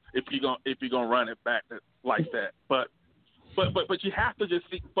 if you're gonna run it back like that. But you have to just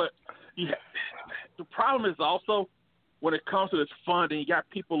see. But the problem is also when it comes to this funding, you got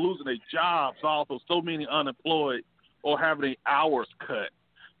people losing their jobs. Also, so many unemployed or having their hours cut.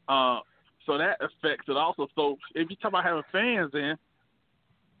 So that affects it also. So if you talk about having fans in,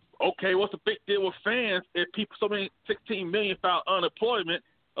 okay, what's the big deal with fans? If 16 million filed unemployment,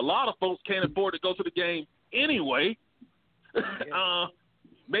 a lot of folks can't afford to go to the game anyway.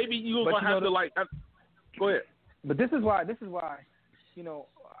 Maybe you're gonna have to go ahead. But this is why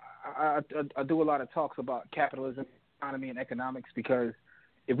I do a lot of talks about capitalism, economy, and economics, because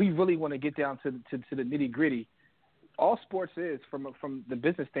if we really want to get down to the nitty gritty, all sports is from the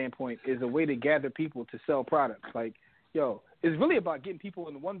business standpoint is a way to gather people to sell products. Like, it's really about getting people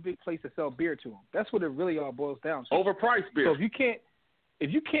in one big place to sell beer to them. That's what it really all boils down to. Overpriced beer. So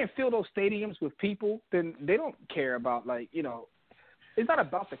if you can't fill those stadiums with people, then they don't care about, it's not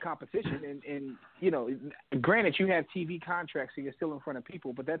about the competition. And granted, you have TV contracts, so you're still in front of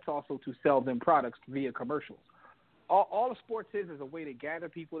people, but that's also to sell them products via commercials. All the sports is a way to gather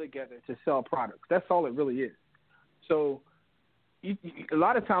people together to sell products. That's all it really is. So a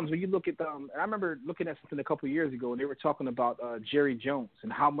lot of times when you look at them, and I remember looking at something a couple of years ago, and they were talking about Jerry Jones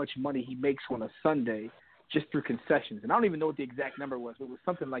and how much money he makes on a Sunday just through concessions. And I don't even know what the exact number was, but it was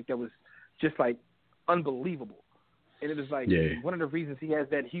something like that was just like unbelievable. And it was like one of the reasons he has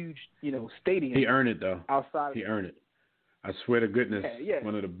that huge, stadium. He earned it, though. Outside. He earned it. I swear to goodness,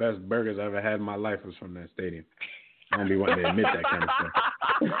 one of the best burgers I ever had in my life was from that stadium. I don't be wanting to admit that kind of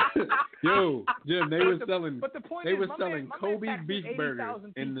stuff. Yo, Jim, they were selling Kobe beef burgers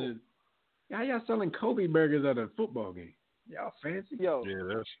in the. How y'all selling Kobe burgers at a football game? Y'all fancy? Yo,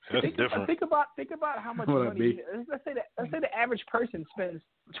 yeah, that's different. Think about how much money. Let's say the average person spends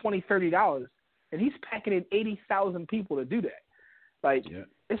 $20-$30, and he's packing in 80,000 people to do that. Like,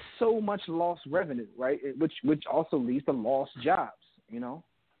 it's so much lost revenue, right? Which also leads to lost jobs, you know?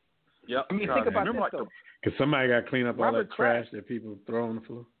 Yep. I mean, think about this, though. Because somebody got to clean up all that trash Kraft, that people throw on the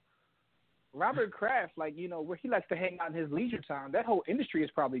floor. Robert Kraft, like, you know, where he likes to hang out in his leisure time, that whole industry is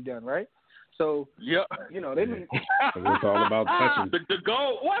probably done, right? So, you know, they've been... It's all about touching. The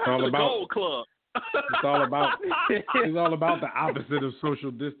gold, what happened to the Gold Club? It's all about the opposite of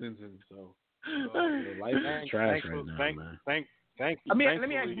social distancing. So, life is trash right now, man. Thank I mean, let thankfully,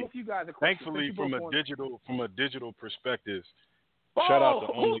 me ask both of you guys a question. Thankfully, from a digital perspective, Oh, shout out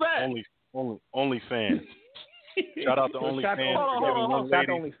to who's that? OnlyFans. Shout out to OnlyFans for giving one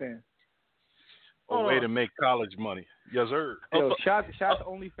lady a way to make college money. Yes, sir. Yo, shout to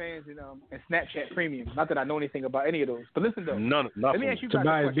OnlyFans and Snapchat Premium. Not that I know anything about any of those, but listen though. Let me ask you guys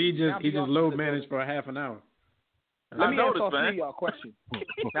a question. He just load managed for a half an hour. Let me ask all three of y'all a question.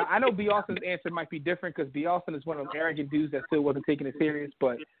 Now, I know B. Austin's answer might be different because B. Austin is one of them arrogant dudes that still wasn't taking it serious.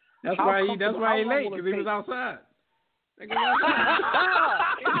 But that's why he late, because he was outside. He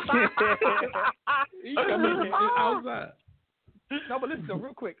coming outside. No, but listen, though,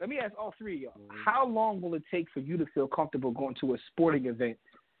 real quick. Let me ask all three of y'all. How long will it take for you to feel comfortable going to a sporting event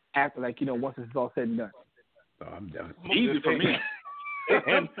after, like, you know, once it's all said and done? Oh, I'm done. Easy for me.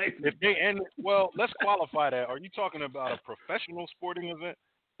 Well, let's qualify that. Are you talking about a professional sporting event?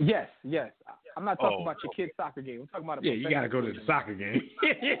 Yes. I'm not talking about your kid's soccer game. I'm talking about you got to go to the soccer game.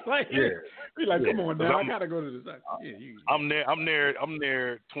 Be like, come on now, I got to go to the soccer. I'm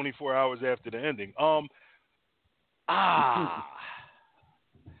there 24 hours after the ending.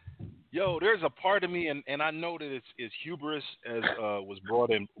 Yo, there's a part of me, and I know that it's hubris, as was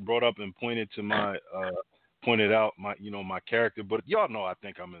brought up and pointed out my character, but y'all know I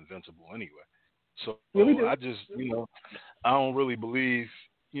think I'm invincible anyway. So I just I don't really believe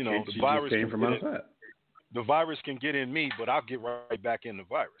the virus came from outside. The virus can get in me, but I'll get right back in the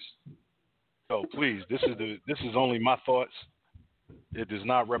virus. So please, this is only my thoughts. It does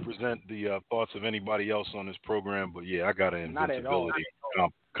not represent the thoughts of anybody else on this program, but yeah, I got an invincibility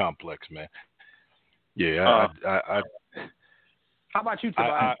complex, man. Yeah, I how about you,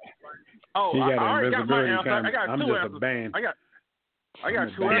 Tobias? I already got my answer. I got two answers. I got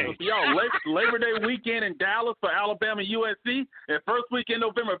two answers for y'all. Labor Day weekend in Dallas for Alabama USC, and first week in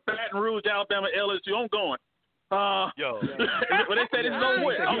November, Baton Rouge, Alabama LSU. I'm going. But they said it's no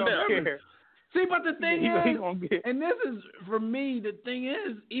way. I'm there. See, but the thing is, and this is, for me, the thing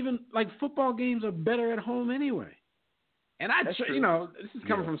is, even, like, football games are better at home anyway. And this is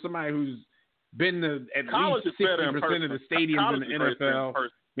coming from somebody who's been to at college least 60% of the stadiums in the NFL,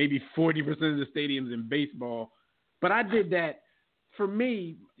 maybe 40% of the stadiums in baseball. But I did that. For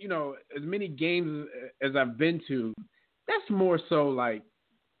me, as many games as I've been to, that's more so like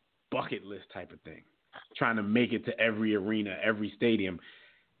bucket list type of thing, trying to make it to every arena, every stadium.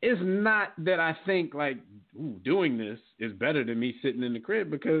 It's not that I think like doing this is better than me sitting in the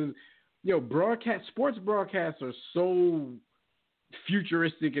crib, because sports broadcasts are so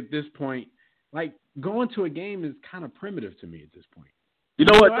futuristic at this point. Like, going to a game is kind of primitive to me at this point. You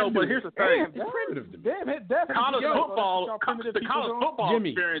know what, though? But here's the thing. It's primitive to me. College football Jimmy,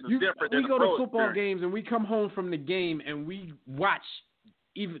 experience is different than we go the to pro football experience. games and we come home from the game and we watch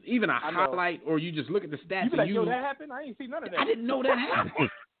even a highlight, or you just look at the stats. You be like, yo, that happened? I ain't see none of that. I didn't know that happened.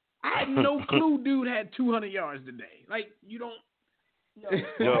 I had no clue dude had 200 yards today. Like, you don't.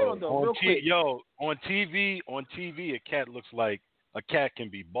 On TV, a cat looks like a cat can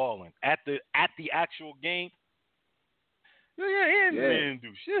be balling. At the actual game, he didn't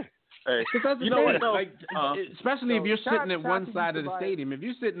do shit. Hey, that's the thing. Like, especially if you're sitting at one side of the stadium. If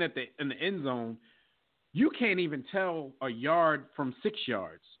you're sitting in the end zone, you can't even tell a yard from 6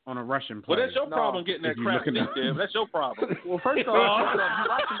 yards on a rushing play. Well, that's your problem getting that crap seat, Dev. That's your problem. Well, first off,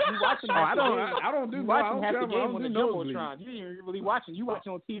 you watching I don't do half the game on the Jumbotron. You ain't really watching. You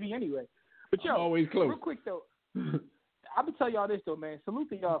watching on TV anyway. But I'm always close. Real quick though, I'm gonna tell y'all this though, man. Salute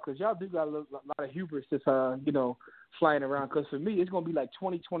to y'all, because y'all do got a lot of hubris that's flying around. Because for me, it's gonna be like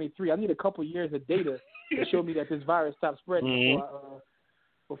 2023. I need a couple years of data to show me that this virus stops spreading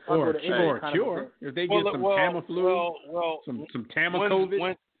before I go to or a cure. If they get some Tamiflu, some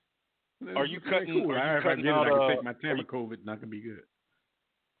Tamacovid. Are you cutting? Cool. I can take my Tamacovid and I can be good.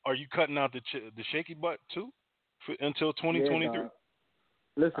 Are you cutting out the shaky butt too until 2023? Yeah,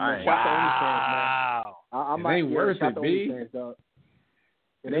 listen, man, shout to OnlyFans, man. It ain't worth it, B.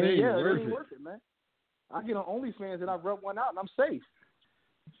 It ain't worth it, man. I get on OnlyFans and I rub one out and I'm safe.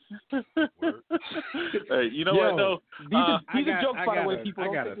 Hey, you know what though? These are jokes, by the way, people. I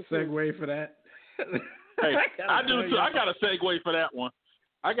got a segue for that. Hey, I do too. I got a segue for that one.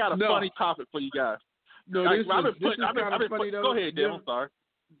 I got a funny topic for you guys. No, like, this is kind of funny though. Go ahead, Dan. I'm sorry.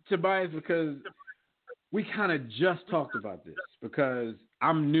 Tobias, because we kind of just talked about this because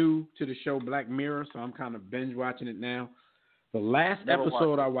I'm new to the show Black Mirror, so I'm kind of binge watching it now. The last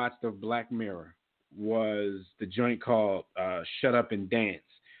episode I watched of Black Mirror was the joint called Shut Up and Dance,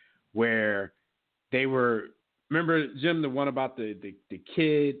 where they were, remember, Jim, the one about the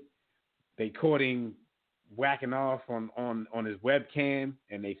kid, they caught him whacking off on his webcam,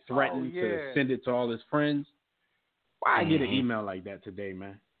 and they threatened to send it to all his friends. Why I get an email like that today,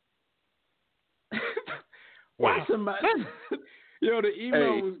 man? Why somebody? Yo, the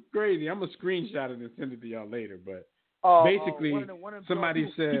email was crazy. I'm gonna screenshot it and send it to y'all later. But basically,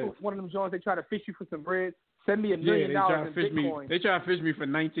 somebody said one of them joints, they try to fish you for some bread. Send me $1 million in Bitcoin. They try to fish me for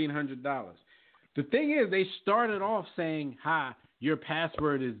 $1,900. The thing is, they started off saying, "Hi, your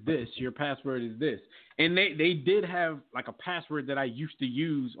password is this. Your password is this," and they did have like a password that I used to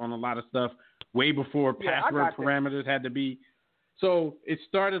use on a lot of stuff way before password parameters had to be. So it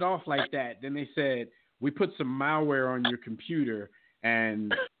started off like that. Then they said, we put some malware on your computer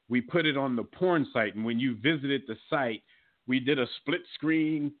and we put it on the porn site. And when you visited the site, we did a split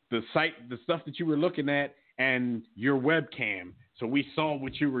screen, the stuff that you were looking at and your webcam. So we saw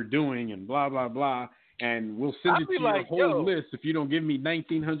what you were doing and blah, blah, blah. And we'll send it to you a whole list if you don't give me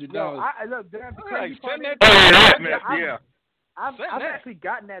 $1,900. I've actually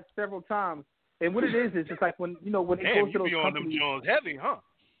gotten that several times. And what it is just like when, when it goes to those on companies. Them Jones heavy, huh?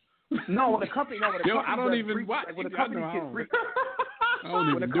 No, when the company, I don't even watch. When the company gets breached,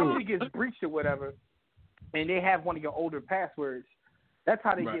 when the company gets breached or whatever, and they have one of your older passwords, that's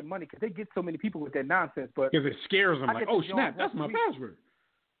how they get money because they get so many people with that nonsense. But because it scares them, like, oh snap, that's my password.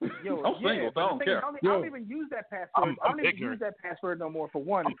 Yo, don't care. I don't even use that password. I don't even use that password no more. For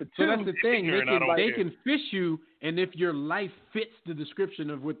one, for two, so that's the thing. They can fish you, and if your life fits the description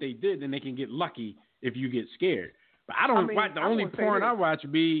of what they did, then they can get lucky if you get scared. But I don't watch. The only porn I watch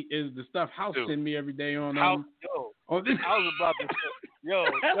is the stuff House send me every day on. I was about to say,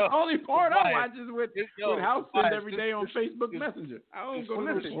 that's the only porn I watch is with House send every day on Facebook Messenger. I don't go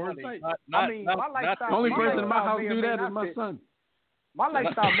to the porn site. The only person in my house do that is my son. My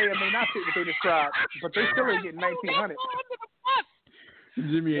lifestyle may or may not fit what they describe, but they still ain't getting $1,900.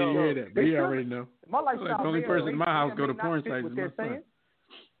 Jimmy ain't hear that. We already know. My lifestyle the only person in my house go to porn sites is my son.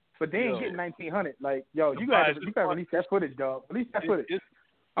 But they ain't getting $1,900. Like, yo, you gotta release that footage, dog. Release that footage. It's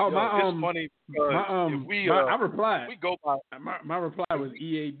funny. I replied. We go by. My reply was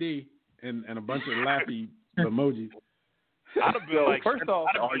EAD and a bunch of laughy emojis. I'd have been like, first off,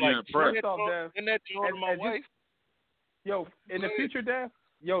 Dev, in that joint my wife. Yo, in the future, Dev,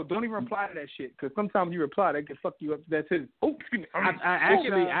 don't even reply to that shit because sometimes you reply, that can fuck you up. That's it. Oh, excuse me.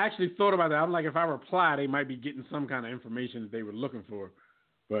 I actually thought about that. I'm like, if I reply, they might be getting some kind of information that they were looking for.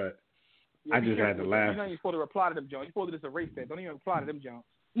 But I just had to laugh. You're not even supposed to reply to them, John. You're supposed to just erase that. Don't even reply to them, John.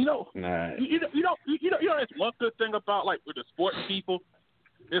 Nah. That's one good thing about like with the sports people.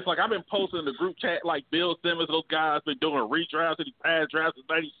 It's like I've been posting in the group chat like Bill Simmons, those guys been doing redrafts and past drafts in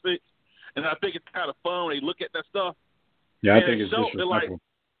 '96, and I think it's kind of fun when they look at that stuff. Yeah, I think it's disrespectful.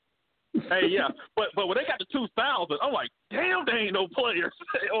 Hey, yeah, but when they got to 2000, I'm like, damn, they ain't no players.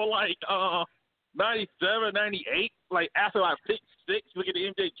 Or like 97, 98, like after I picked 6, look at the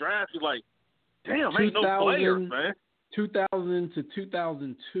NBA draft, you're like, damn, ain't no players, man. 2000 to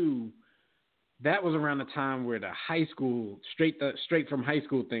 2002, that was around the time where the high school, straight from high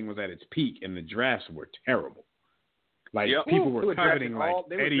school thing was at its peak, and the drafts were terrible. Like, people were coveting like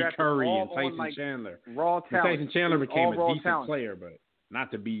Eddie Curry and Tyson Chandler. Raw talent. Tyson Chandler became a decent player, but not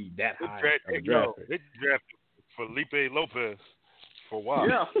to be that high of a draft pick. They drafted Felipe Lopez for a while.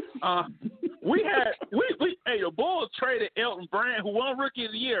 Yeah. The Bulls traded Elton Brand, who won Rookie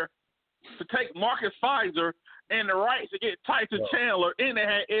of the Year, to take Marcus Fizer and the rights to get Tyson Chandler, and they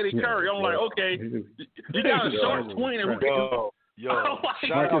had Eddie Curry. I'm like, okay, you got a short tweener who can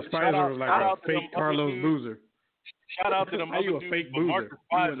Marcus Fizer was like a fake Carlos Boozer. Shout out to them other dudes, fake but Marcus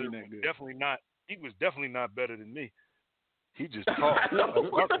Fizer was was definitely not better than me. He just talked.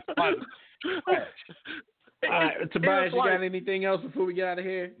 Marcus Fizer. Tobias, you got anything else before we get out of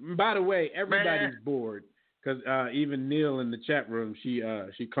here? By the way, everybody's bored because even Neil in the chat room, she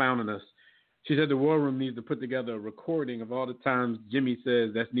clowning us. She said the War Room needs to put together a recording of all the times Jimmy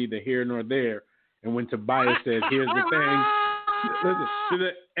says that's neither here nor there, and when Tobias says here's the thing.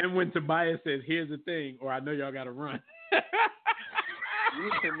 Listen, and when Tobias says, here's the thing, or I know y'all got to run.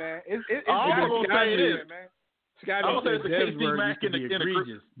 Listen, man. I'm going to say this, man. Scotty said Dev's word used to be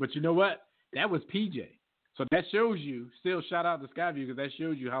egregious. But you know what? That was PJ. So that shows you, still shout out to Skyview, because that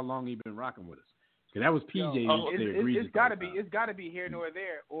shows you how long he's been rocking with us. Because that was PJ. It's got to be. It's got to be here nor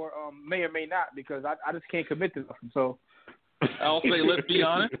there, or may or may not, because I just can't commit to nothing. So I'll say, let's be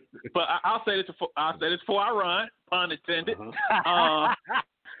honest. But I'll say this before I run, pun intended.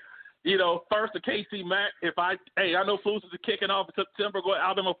 You know, first to KC Mack. I know Flus is kicking off in September. Go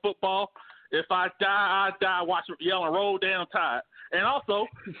Alabama football. If I die, I die. Watch yelling, "Roll Down Tide." And also,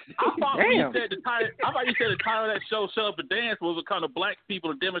 I thought you said the title of that show, "Shut Up and Dance," was a kind of black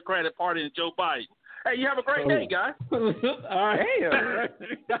people, the Democratic Party, and Joe Biden. Hey, you have a great day, guys. All right.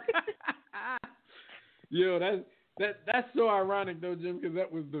 Yo, that's so ironic though, Jim, because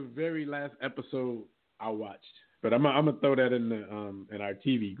that was the very last episode I watched. But I'm gonna throw that in our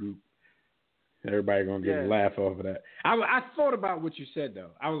TV group. Everybody gonna get a laugh off of that. I thought about what you said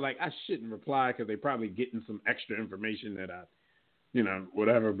though. I was like, I shouldn't reply because they probably getting some extra information that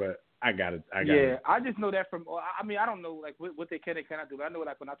whatever. But I got it. Yeah, I just know that from. I mean, I don't know like what they can and cannot do. But I know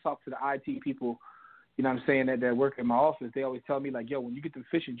like when I talk to the IT people, you know what I'm saying, that work in my office, they always tell me like, yo, when you get them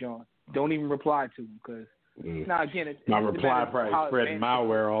fishing John, don't even reply to them because. Now again, my reply probably spreading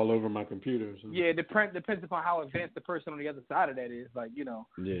malware all over my computer. Yeah, it depends upon how advanced the person on the other side of that is. Like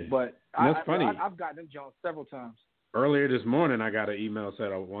Yeah. But that's funny. I've gotten them Jones several times. Earlier this morning, I got an email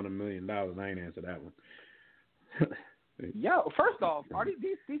said I won $1 million. I ain't answered that one. Yo, first off, are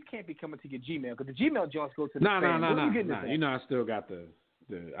these can't be coming to your Gmail because the Gmail Jones go to the No. spam. You know, I still got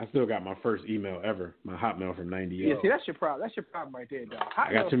I still got my first email ever, my Hotmail from 90 years. Yeah, see, that's your problem. That's your problem right there, dog.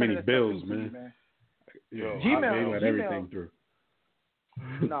 I got too many bills, man. Yo, Gmail, let everything through.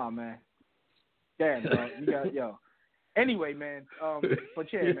 Nah, man. Damn, bro. You got Anyway, man.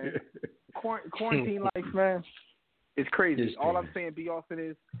 But yeah, man. Quarantine life, man. It's crazy. All I'm saying, B. Austin,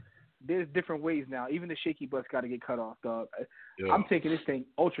 is there's different ways now. Even the shaky butts got to get cut off, dog. I'm taking this thing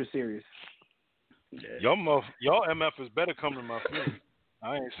ultra serious. Y'all MFers better come to my funeral.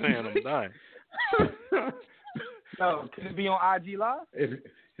 I ain't saying I'm dying. No, can it be on IG Live?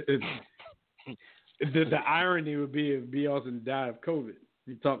 The irony would be if B. Austin died of COVID.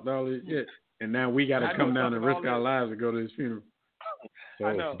 He talked all this shit, and now we got to come down and risk our lives to go to his funeral. So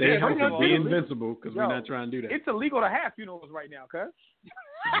I know. stay healthy, be invincible, because we're not trying to do that. It's illegal to have funerals right now, cuz.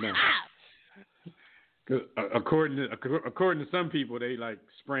 Because according to some people, they like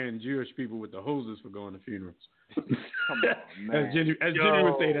spraying Jewish people with the hoses for going to funerals. Come on, man. As Jimmy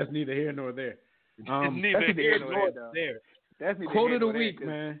would say, that's neither here nor there. It's neither here nor there. Quote of the week,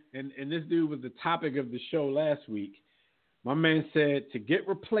 man. And this dude was the topic of the show last week. My man said, to get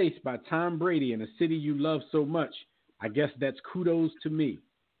replaced by Tom Brady in a city you love so much, I guess that's kudos to me.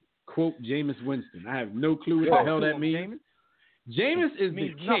 Quote Jameis Winston. I have no clue what the hell that means. Jameis is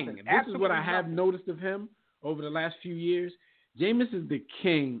the king. And this is what I have noticed of him over the last few years. Jameis is the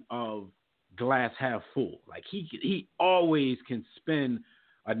king of glass half full. Like he always can spin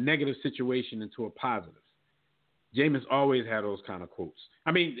a negative situation into a positive. Jameis always had those kind of quotes.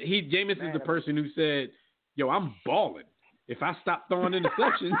 I mean, Jameis is the person who said, yo, I'm balling. If I stop throwing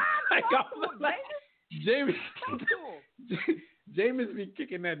interceptions, Jameis be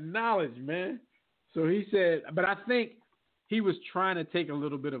kicking that knowledge, man. So he said, but I think he was trying to take a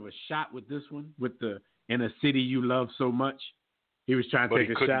little bit of a shot with this one, with the in a city you love so much. He was trying to take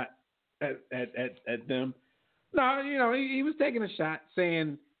a shot at them. No, he was taking a shot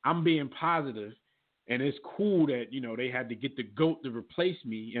saying, I'm being positive. And it's cool that, they had to get the GOAT to replace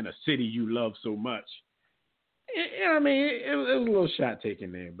me in a city you love so much. I mean, it was a little shot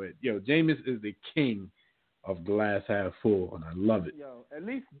taken there. But, Jameis is the king of glass half full, and I love it. Yo, at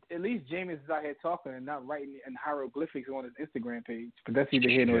least Jameis is out here talking and not writing in hieroglyphics on his Instagram page. But that's neither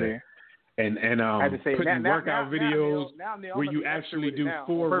here nor there. And putting workout videos where you actually do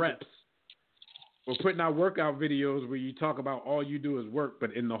 4 reps. We're putting out workout videos where you talk about all you do is work,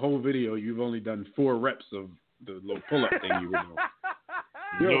 but in the whole video, you've only done 4 reps of the little pull-up thing you were doing.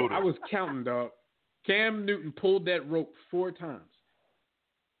 Yo, I was counting, dog. Cam Newton pulled that rope 4 times.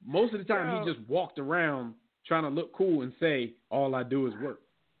 Most of the time, he just walked around trying to look cool and say, all I do is work.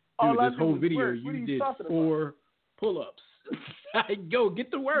 Dude, this whole video, you did 4 pull-ups. Go, get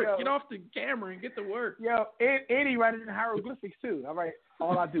to work. Yo, get off the camera and get to work. Yo, and he writes in hieroglyphics, too. All right,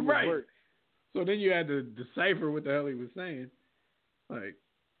 all I do is work. So then you had to decipher what the hell he was saying. Like,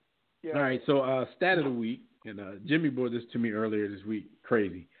 all right, so stat of the week, and Jimmy brought this to me earlier this week.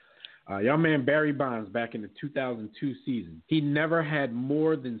 Crazy. Y'all man Barry Bonds back in the 2002 season, he never had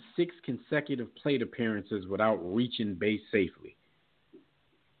more than 6 consecutive plate appearances without reaching base safely.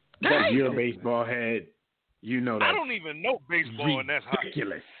 That's your baseball head. That. I don't even know baseball, and that's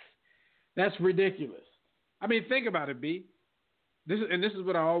ridiculous. That's ridiculous. I mean, think about it, B. This is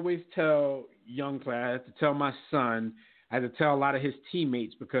what I always tell young players. I have to tell my son. I had to tell a lot of his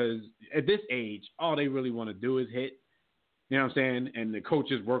teammates because at this age, all they really want to do is hit. You know what I'm saying? And the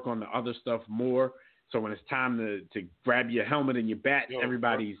coaches work on the other stuff more. So when it's time to grab your helmet and your bat,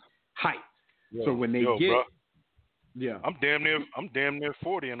 everybody's hyped. So when they get, bro, yeah, I'm damn near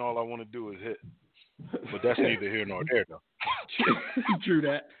 40, and all I want to do is hit. But that's neither here nor there, though. True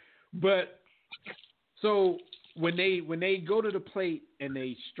that. But so when they go to the plate and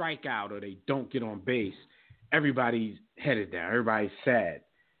they strike out or they don't get on base, everybody's headed down. Everybody's sad.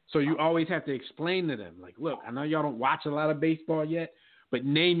 So you always have to explain to them, like, look, I know y'all don't watch a lot of baseball yet, but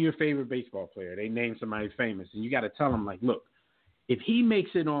name your favorite baseball player. They name somebody famous, and you got to tell them, like, look, if he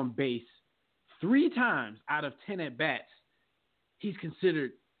makes it on base 3 times out of 10 at bats, he's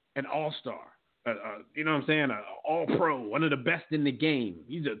considered an all-star. You know what I'm saying? An all-pro, one of the best in the game.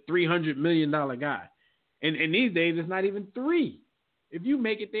 He's a $300 million guy. And these days, it's not even 3. If you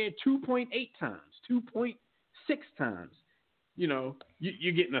make it there 2.8 times, 2.6 times, you know,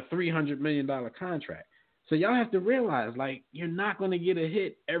 you're getting a $300 million contract. So y'all have to realize, like, you're not going to get a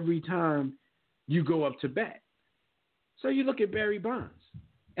hit every time you go up to bat. So you look at Barry Bonds.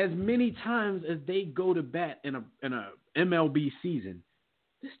 As many times as they go to bat in a MLB season,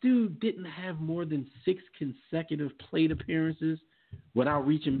 this dude didn't have more than 6 consecutive plate appearances without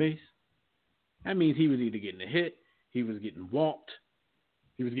reaching base. That means he was either getting a hit, he was getting walked,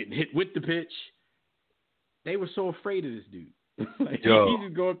 he was getting hit with the pitch. They were so afraid of this dude. Like, you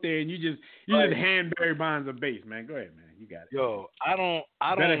just go up there and you just hand Barry Bonds a base, man. Go ahead, man. You got it. Yo, I don't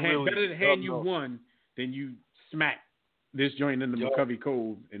better really to hand you one than you smack this joint in the McCovey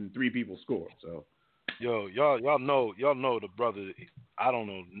Cove and 3 people score. So, yo, y'all know the brother. I don't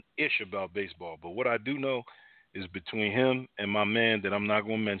know ish about baseball, but what I do know is between him and my man that I'm not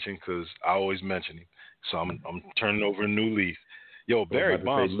gonna mention because I always mention him. So I'm turning over a new leaf. Yo, Barry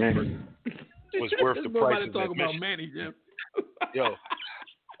Bonds was worth the price of admission. About Manny, Jim. Yo,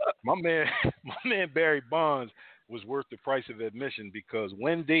 my man Barry Bonds was worth the price of admission because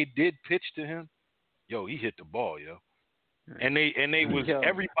when they did pitch to him, yo, he hit the ball, yo. And they was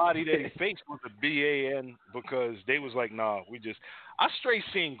everybody that he faced was a BAN because they was like, nah, I straight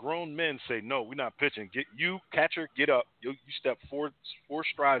seen grown men say, no, we're not pitching. Get you catcher, get up. You step four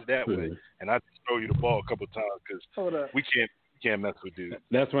strides that way, and I just throw you the ball a couple of times because we can't mess with dude.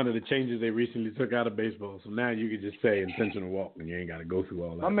 That's one of the changes they recently took out of baseball. So now you can just say intentional walk and you ain't got to go through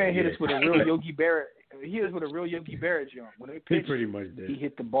all that. My man hit us with a real Yogi Berra. He hit us with a real Yogi Berra jump. When they pitched, he pretty much did. He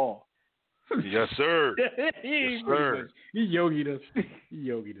hit the ball. Yes, sir. Yes, sir. He yogied us.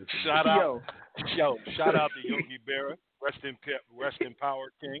 Shout out to Yogi Berra. Rest in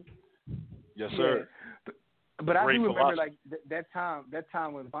power, King. Yes, sir. But I do remember like that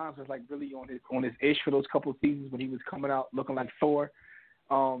time when Bonds was like really on his ish for those couple of seasons when he was coming out looking like Thor.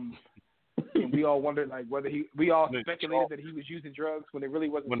 And we all wondered like whether we all speculated that he was using drugs when it really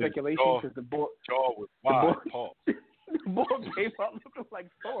wasn't speculation because the ball was wide. The ball came out looking like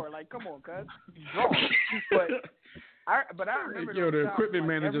Thor. Like, come on, cuz. He's wrong. But I remember the equipment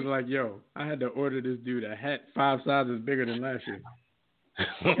manager's like, yo, I had to order this dude a hat 5 sizes bigger than last year.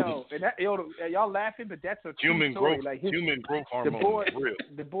 Y'all laughing, but that's a true human story. growth. Like human growth hormone is real.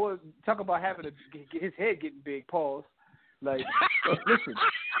 The boy talk about having his head getting big. Pause. Like, listen.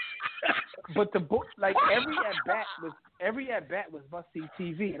 But the boy, like every at bat was must see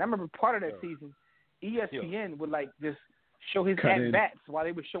TV, and I remember part of that season. ESPN would like just show his at bats while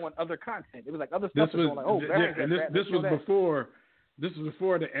they were showing other content. It was like other stuff was going like, oh, this was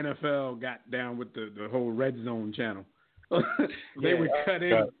before the NFL got down with the whole Red Zone channel. They would cut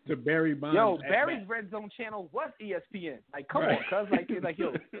in to Barry Bonds. Yo, Barry's Red Zone channel was ESPN. Like, come on, cuz like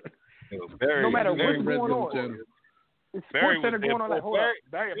yo, Barry, no matter what's going on, it's Sports Center going on. Like, hold up,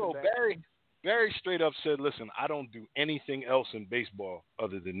 Barry straight up said, "Listen, I don't do anything else in baseball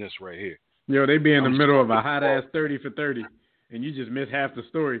other than this right here." Yo, they be in the middle of a hot ass 30 for 30, and you just miss half the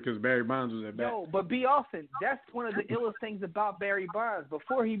story because Barry Bonds was at bat. No, but B. Austin, that's one of the illest things about Barry Bonds.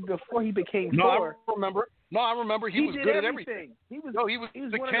 Before he became Thor. I remember he was good at everything. He was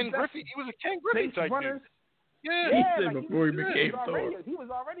the Ken Griffey. He was a Ken Griffey type dude. Yeah, he said before he became Thor. He was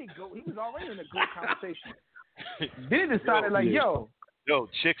already in a good conversation. Then he decided yo,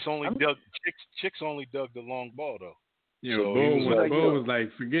 chicks only dug the long ball though. Yeah, so Bo was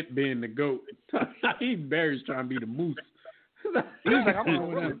like, forget being the GOAT. Barry's trying to be the moose. He was like, I'm a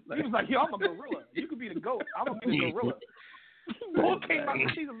gorilla. He was like, yo, I'm a gorilla. You could be the GOAT. I'm a big gorilla. Bo came out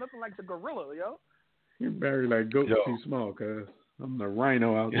the season looking like the gorilla, yo. Barry like, GOAT's too small, cuz. I'm the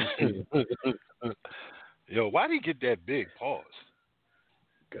rhino out there. Yo, why did he get that big pause?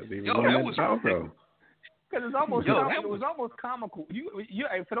 Because he was on that Velcro. Because it's almost it was almost comical.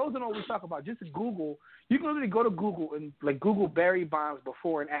 For those who know what we talk about, just Google. You can literally go to Google and like Google Barry Bonds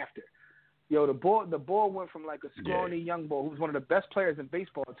before and after. Yo, the ball went from like a scrawny young boy who was one of the best players in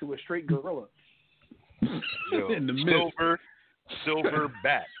baseball to a straight gorilla. Yo, in the silver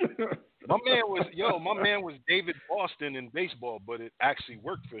bat. My man was David Boston in baseball, but it actually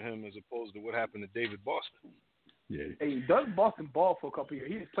worked for him as opposed to what happened to David Boston. Yeah. Hey, Doug Boston ball for a couple of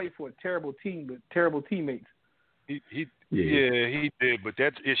years. He just played for a terrible team with terrible teammates. He did, but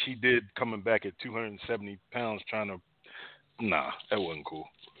that ish he did coming back at 270 pounds trying to. Nah, that wasn't cool.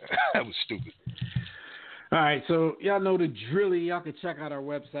 That was stupid. All right, so y'all know the drilly. Y'all can check out our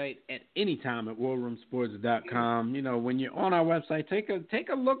website at any time at warroomsports.com. You know, when you're on our website, take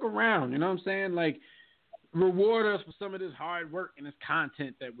a look around. You know what I'm saying? Like, reward us for some of this hard work and this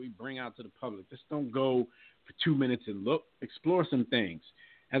content that we bring out to the public. Just don't go for 2 minutes and look. Explore some things.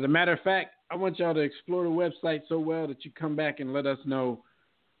 As a matter of fact, I want y'all to explore the website so well that you come back and let us know,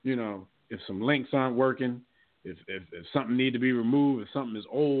 you know, if some links aren't working, if something need to be removed, if something is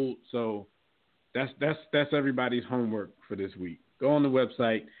old. So that's everybody's homework for this week. Go on the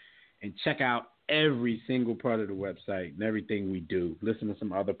website and check out every single part of the website and everything we do. Listen to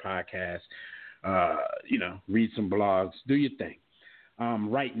some other podcasts, you know, read some blogs, do your thing.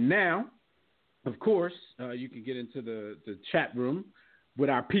 Right now, of course, you can get into the chat room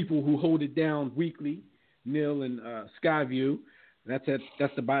with our people who hold it down weekly, Neil and Skyview. That's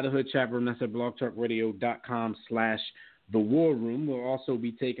the By the Hood chat room. That's at blogtalkradio.com/The War Room. We'll also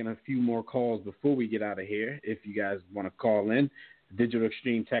be taking a few more calls before we get out of here. If you guys want to call in, Digital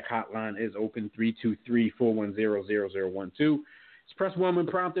Extreme Tech Hotline is open 323-410-0012. Just press 1 when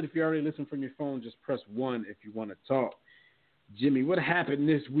prompted. If you already listen from your phone, just press 1 if you want to talk. Jimmy, what happened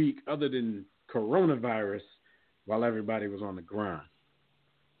this week other than coronavirus while everybody was on the grind?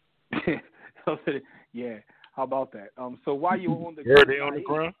 Yeah, how about that? So while you were on the Were they on the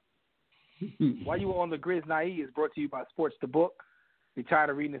ground? While you were on the Grizz Naive is brought to you by Sports the Book. You're tired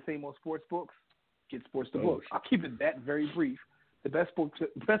of reading the same old sports books? Get Sports the Book. I'll keep it that very brief. The best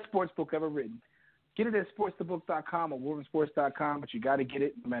sports book ever written. Get it at sportsthebook.com or warroomsports.com, but you got to get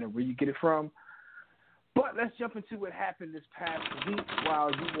it no matter where you get it from. But let's jump into what happened this past week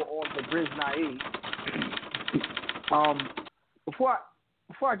while you were on the Grizz Naive. Before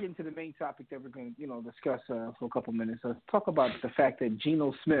I get into the main topic that we're going to discuss for a couple minutes, let's talk about the fact that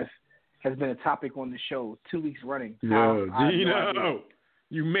Geno Smith has been a topic on the show 2 weeks running. Yo, Geno,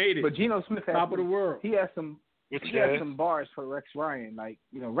 you made it. But Geno Smith has top of the world. He has some bars for Rex Ryan. Like,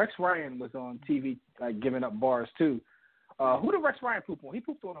 Rex Ryan was on TV like giving up bars too. Who did Rex Ryan poop on? He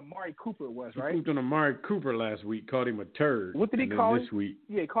pooped on Amari Cooper, right? He pooped on Amari Cooper last week. Called him a turd. What did he call him? This week?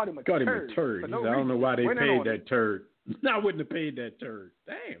 Yeah, he called him a turd. He said, I don't know why they paid that turd. I wouldn't have paid that turd.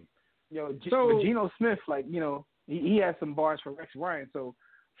 Damn. But Geno Smith, he has some bars for Rex Ryan. So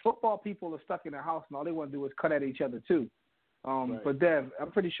football people are stuck in their house and all they want to do is cut at each other too. Right. But Dev,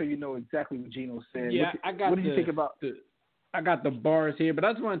 I'm pretty sure you know exactly what Geno said. Yeah, what did you think about? I got the bars here, but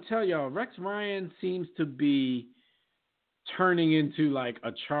I just want to tell y'all, Rex Ryan seems to be turning into like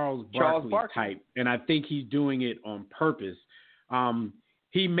a Charles Barkley type, and I think he's doing it on purpose.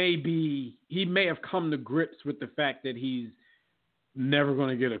 He may have come to grips with the fact that he's never going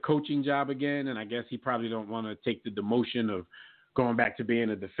to get a coaching job again, and I guess he probably don't want to take the demotion of going back to being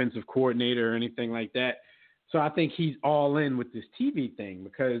a defensive coordinator or anything like that. So I think he's all in with this TV thing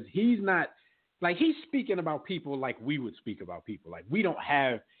because he's not like he's speaking about people like we would speak about people. Like we don't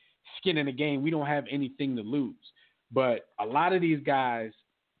have skin in the game. We don't have anything to lose. But a lot of these guys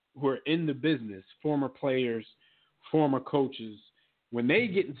who are in the business, former players, former coaches, when they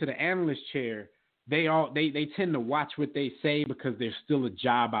get into the analyst chair, they tend to watch what they say because there's still a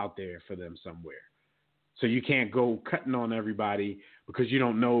job out there for them somewhere. So you can't go cutting on everybody because you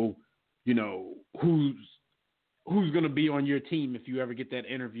don't know, who's going to be on your team if you ever get that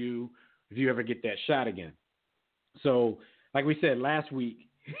interview, if you ever get that shot again. So, like we said last week,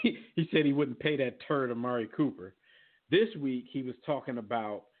 he said he wouldn't pay that turd Amari Cooper. This week he was talking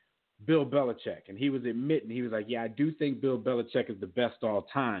about Bill Belichick, and he was admitting, he was like, yeah, I do think Bill Belichick is the best all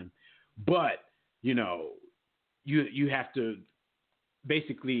time, but, you have to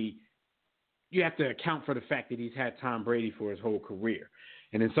basically, you have to account for the fact that he's had Tom Brady for his whole career.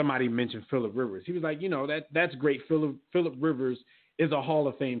 And then somebody mentioned Phillip Rivers. He was like, that's great. Phillip Rivers is a Hall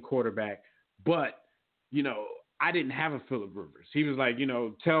of Fame quarterback, but, I didn't have a Phillip Rivers. He was like,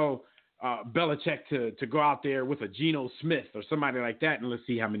 tell Belichick to go out there with a Geno Smith or somebody like that, and let's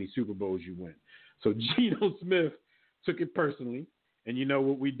see how many Super Bowls you win. So Geno Smith took it personally, and you know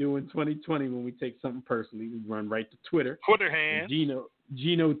what we do in 2020 when we take something personally, we run right to Twitter. Twitter hand. Geno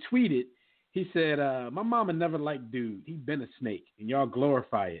tweeted, He said, my mama never liked dude. He been a snake, and y'all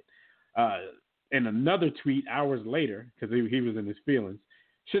glorify it. In another tweet hours later, because he was in his feelings,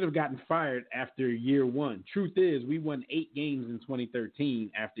 should have gotten fired after year one. Truth is, we won 8 games in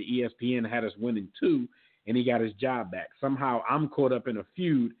 2013 after ESPN had us winning 2, and he got his job back. Somehow I'm caught up in a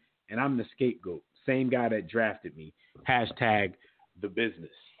feud, and I'm the scapegoat. Same guy that drafted me. Hashtag the business.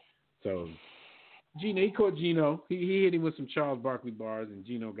 So Geno, he caught Geno. He hit him with some Charles Barkley bars, and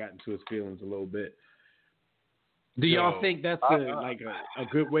Geno got into his feelings a little bit. Do y'all think that's a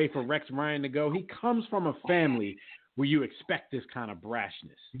good way for Rex Ryan to go? He comes from a family where you expect this kind of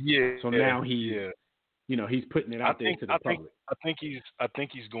brashness. Yeah. So now he's putting it out there to the public. I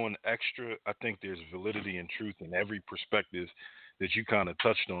think he's going extra. I think there's validity and truth in every perspective that you kind of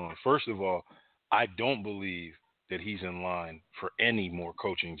touched on. First of all, I don't believe that he's in line for any more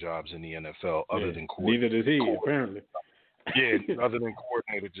coaching jobs in the NFL other than coordinator. Neither does he, apparently. Yeah, other than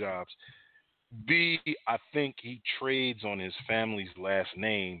coordinator jobs. B, I think he trades on his family's last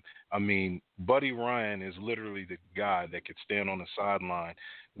name. I mean, Buddy Ryan is literally the guy that could stand on the sideline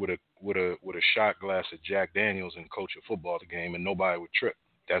with a shot glass of Jack Daniels and coach a football game, and nobody would trip.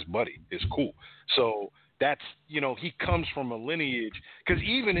 That's Buddy. It's cool. So that's, he comes from a lineage, because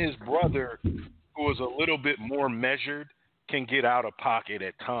even his brother, who is a little bit more measured, can get out of pocket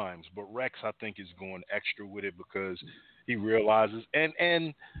at times. But Rex, I think, is going extra with it because he realizes, and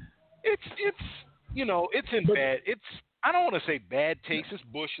it's in bad. I don't want to say bad taste. It's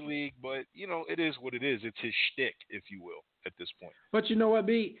Bush League, but it is what it is. It's his shtick, if you will, at this point. But you know what,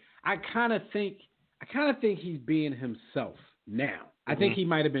 B? I kind of think he's being himself now. I think he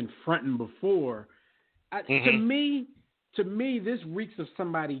might have been fronting before. To me, this reeks of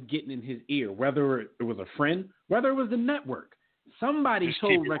somebody getting in his ear, whether it was a friend, whether it was the network. Somebody just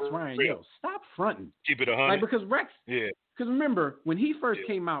told Rex Ryan, yo, stop fronting. Keep it 100. Because Rex, because remember, when he first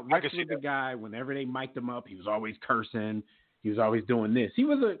came out, Rex was the that guy, whenever they mic'd him up, he was always cursing. He was always doing this. He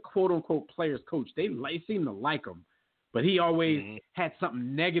was a quote-unquote player's coach. They seemed to like him, but he always had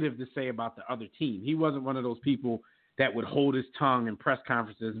something negative to say about the other team. He wasn't one of those people that would hold his tongue in press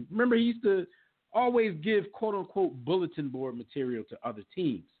conferences. Remember, he used to always give quote-unquote bulletin board material to other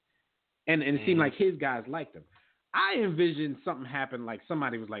teams. And it seemed like his guys liked him. I envisioned something happen like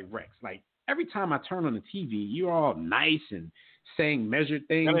somebody was like, Rex, like every time I turn on the TV, you're all nice and saying measured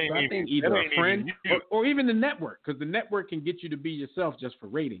things. So I think either a friend or even the network, because the network can get you to be yourself just for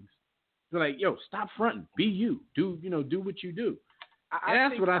ratings. They're like, yo, stop fronting. Be you. Do what you do.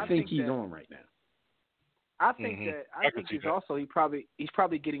 That's what I think he's on right now. I think he's also he's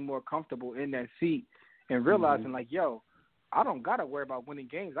probably getting more comfortable in that seat and realizing like, yo, I don't gotta worry about winning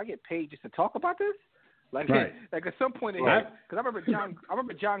games. I get paid just to talk about this. Like at some point, because I remember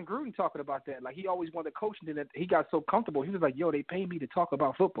John Gruden talking about that. Like he always wanted to coach, and then he got so comfortable. He was like, yo, they pay me to talk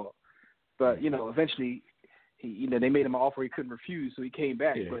about football. But eventually, they made him an offer he couldn't refuse, so he came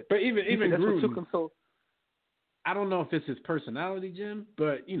back. Yeah. But even Gruden, what took him so. I don't know if it's his personality, Jim,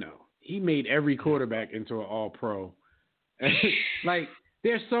 but he made every quarterback into an All-Pro. Like,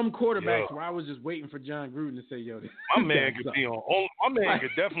 there's some quarterbacks where I was just waiting for John Gruden to say, yo, my man could be on. My man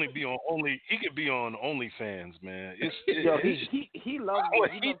could definitely be on He could be on OnlyFans, man. He loves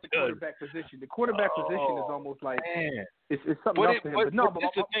the quarterback position. The quarterback position is almost like it's something else to him. But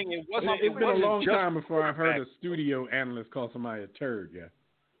the thing, it's been a long time before I've heard a studio analyst call somebody a turd. Yeah.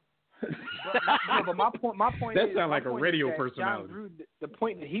 But my point that is, sounds like a radio personality. John Gruden, the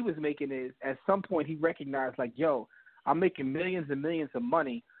point that he was making is, at some point he recognized, like, yo, I'm making millions and millions of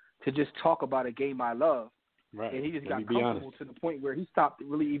money to just talk about a game I love. Right. And he just got comfortable to the point where he stopped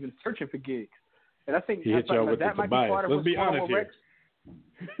really even searching for gigs. And I think he hit y'all with that might be part of what's going on with Rex.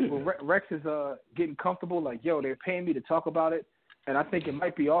 Rex is getting comfortable, like, yo, they're paying me to talk about it. And I think it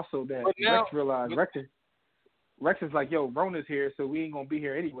might be also that Rex realized Rex is like, yo, Rona's here, so we ain't gonna be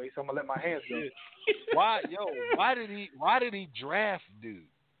here anyway, so I'm gonna let my hands go. Why did he draft dude?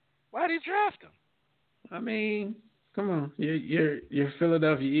 Why did he draft him? I mean, come on, your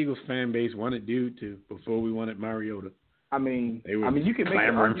Philadelphia Eagles fan base wanted dude too before we wanted Mariota. I mean, you can make the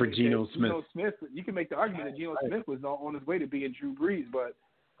argument for Geno Smith. You can make the argument that Geno Smith was on his way to being Drew Brees, but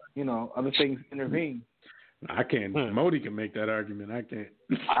other things intervened. I can't. Modi can make that argument. I can't.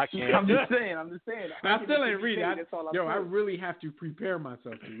 I'm just saying. I still ain't read it. I really have to prepare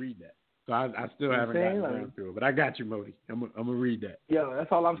myself to read that. So I still haven't gotten around to it. But I got you, Modi. I'm gonna read that. Yeah,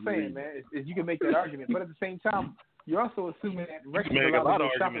 that's all I'm saying, man. Is you can make that argument, but at the same time, you're also assuming that Rex was allowed to go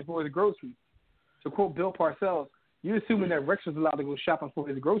shopping for his groceries. To quote Bill Parcells, you're assuming that Rex was allowed to go shopping for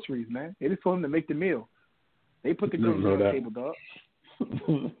his groceries, man. They just told him to make the meal. They put the groceries on the table, dog.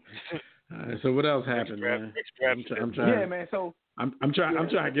 All right, so what else happened, man? I'm trying. Yeah, man. So I'm trying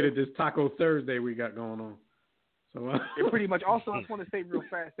to get at this Taco Thursday we got going on. So and pretty much. Also, I just want to say real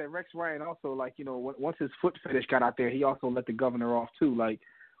fast that Rex Ryan also, like, you know, once his foot fetish got out there, he also let the governor off too. Like,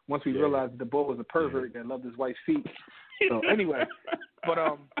 once we realized the bull was a pervert that loved his wife's feet. So anyway, but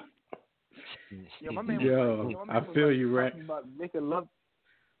my man. I feel you, Rex. About making love.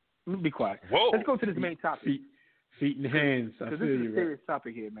 Let me be quiet. Whoa. Let's go to this main topic. Feet and hands. I feel this is you, a serious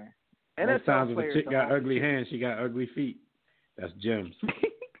topic here, man. Most times if a chick got ugly hands, she got ugly feet. That's gems.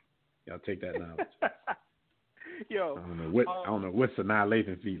 Y'all take that now. Yo, I don't know what's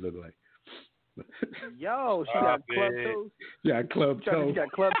Annihilation feet look like. Yo, she got club toes. Yeah, club toes. She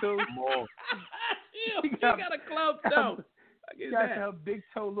got club toes. She got a club toe. She got her big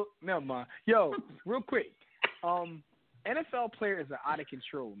toe look. Never mind. Yo, real quick. NFL players are out of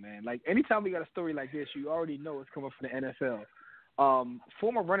control, man. Like, anytime we got a story like this, you already know it's coming from the NFL.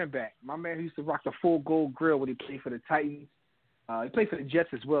 Former running back, my man who used to rock the full gold grill when he played for the Titans. He played for the Jets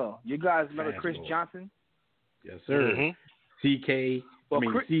as well. You guys remember Chris Johnson? Yes, sir. CJ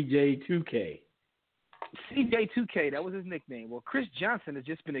 2K. CJ2K, that was his nickname. Well, Chris Johnson has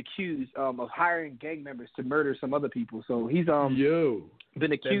just been accused of hiring gang members to murder some other people. So he's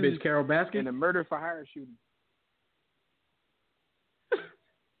been accused that bitch Carol Baskin in a murder for hire shooting.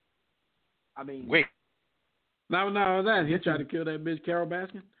 I mean, wait. No, that he tried to kill that bitch Carol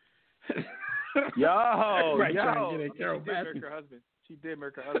Baskin. Right, trying to get at Carol Baskin. She did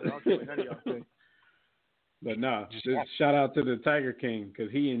murder her husband. I don't care what none of y'all say. But no, just shout out to the Tiger King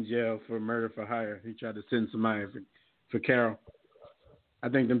because he in jail for murder for hire. He tried to send somebody for Carol. I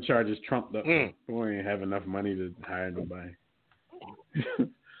think them charges trumped up. We ain't have enough money to hire nobody.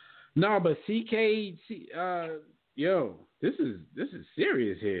 No, but CK, this is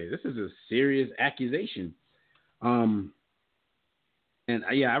serious here. This is a serious accusation. And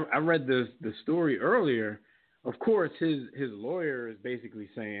I read the story earlier. Of course, his lawyer is basically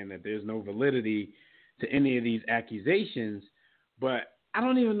saying that there's no validity to any of these accusations, but I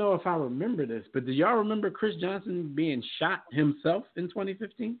don't even know if I remember this. But do y'all remember Chris Johnson being shot himself in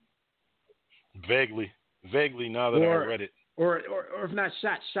 2015? Vaguely. Now that I read it. Or if not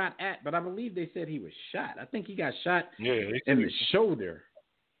shot at, but I believe they said he was shot. I think he got shot in the shoulder.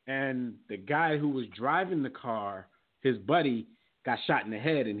 And the guy who was driving the car, his buddy, got shot in the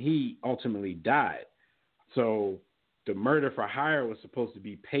head, and he ultimately died. So the murder for hire was supposed to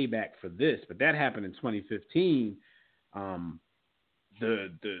be payback for this, but that happened in 2015.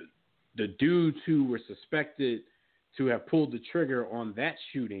 The dudes who were suspected to have pulled the trigger on that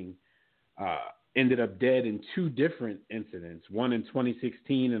shooting ended up dead in two different incidents. One in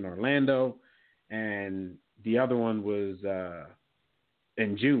 2016 in Orlando, and the other one was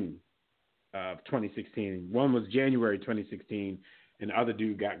in June of 2016. One was January 2016, and the other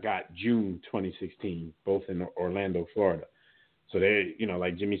dude got June 2016, both in Orlando, Florida. So they,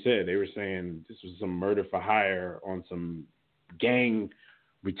 like Jimmy said, they were saying this was some murder for hire on some gang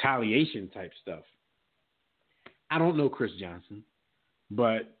retaliation type stuff. I don't know Chris Johnson,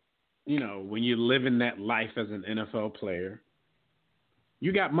 but when you're living that life as an NFL player,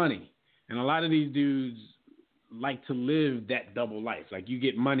 you got money. And a lot of these dudes like to live that double life. Like, you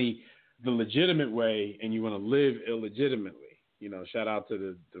get money the legitimate way and you want to live illegitimately. Shout out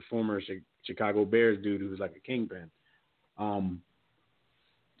to the former Chicago Bears dude who's like a kingpin. So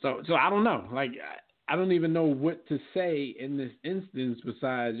I don't know. Like, I don't even know what to say in this instance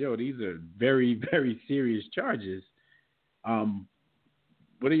besides, these are very, very serious charges.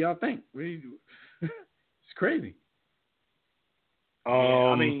 What do y'all think? It's crazy.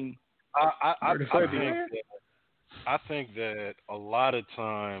 I think that a lot of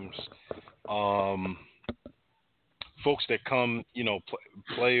times, folks that come,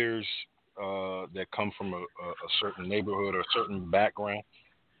 players that come from a certain neighborhood or a certain background,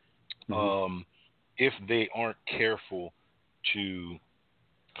 if they aren't careful to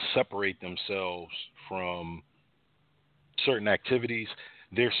separate themselves from certain activities,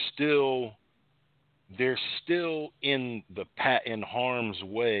 they're still in harm's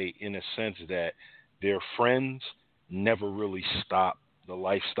way, in a sense that their friends never really stop the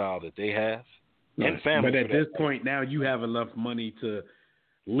lifestyle that they have. Right. And family. But at this point now, you have enough money to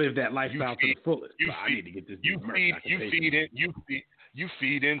live that lifestyle to the fullest. I need to get this. You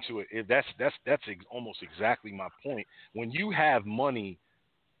feed into it. That's almost exactly my point. When you have money,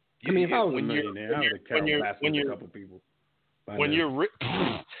 if I was a millionaire, I would have carried a couple people. When you're rich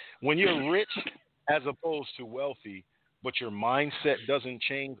as opposed to wealthy, but your mindset doesn't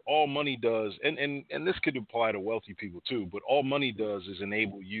change, all money does, and this could apply to wealthy people too, but all money does is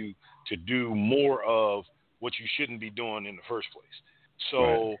enable you to do more of what you shouldn't be doing in the first place.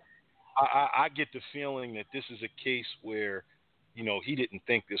 So I get the feeling that this is a case where he didn't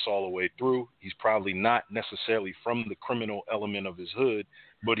think this all the way through. He's probably not necessarily from the criminal element of his hood,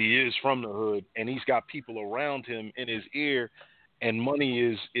 but he is from the hood, and he's got people around him in his ear, and money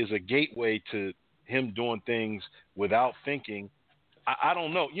is a gateway to him doing things without thinking. I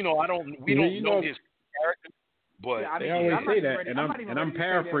don't know. We don't know his character. But they always say that, and I'm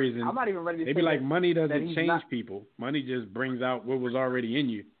paraphrasing. I'm not even ready to say they be like, money doesn't change people. Money just brings out what was already in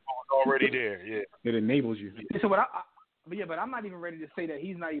you. It's already there, yeah. It enables you. So but I'm not even ready to say that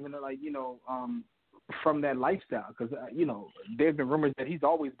he's not even from that lifestyle, because there's been rumors that he's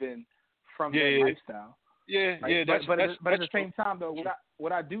always been from that lifestyle. Yeah, right? yeah. But at the same time, though,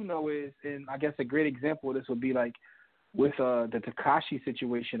 what I do know is, and I guess a great example of this would be like with the Tekashi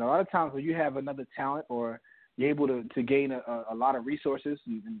situation. A lot of times when you have another talent or you're able to gain a lot of resources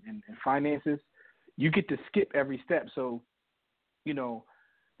and finances, you get to skip every step. So,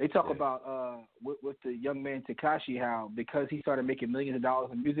 they talk about with the young man Tekashi, how because he started making millions of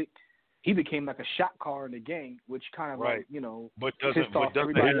dollars in music, he became like a shot caller in the game, which kind of pissed off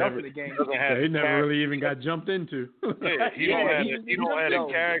everybody else in the game. He never really even got jumped into. He don't have a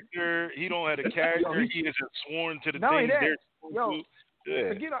character. He don't have a character. He isn't sworn to the things they're supposed to.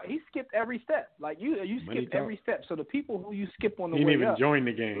 Yeah. He skipped every step. Like you skipped every step. So the people who you skip on the way up, he didn't even join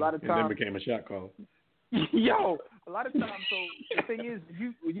the game. A lot of times, and then became a shot caller. A lot of times. So the thing is,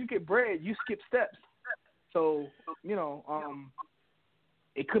 when you get bread, you skip steps. So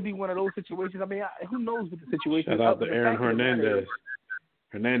it could be one of those situations. I mean, who knows what the situation is? Shout out to Aaron Hernandez.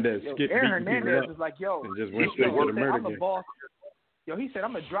 Hernandez skipped. Aaron Hernandez is like, and just went straight to the murder I'm the boss. He said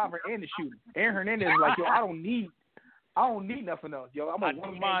I'm the driver and the shooter. Aaron Hernandez is like, I don't need nothing else, I'm I do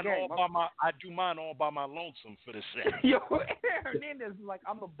mine all by my lonesome for the set. Aaron Hernandez is like,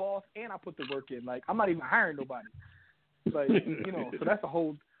 I'm the boss and I put the work in. Like, I'm not even hiring nobody. Like, so that's a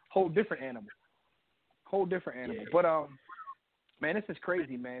whole different animal. But man, this is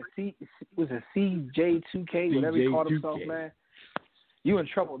crazy, man. Was it CJ2K, whatever he called himself, man? You in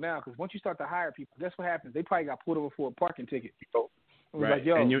trouble now, because once you start to hire people, guess what happens? They probably got pulled over for a parking ticket. Right.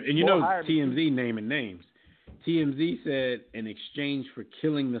 Like, and you know TMZ naming names. TMZ said in exchange for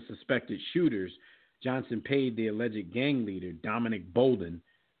killing the suspected shooters, Johnson paid the alleged gang leader, Dominic Bolden,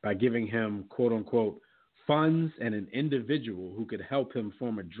 by giving him, quote unquote, funds and an individual who could help him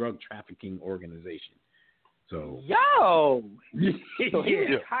form a drug trafficking organization. So, so he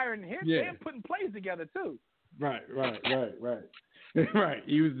was hiring him and putting plays together too. Right. Right.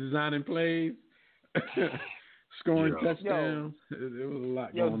 He was designing plays, scoring touchdowns. There was a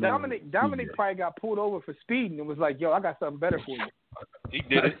lot going on. Dominic probably got pulled over for speeding and was like, I got something better for you. He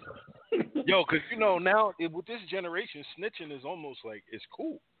did it. Because now with this generation, snitching is almost like it's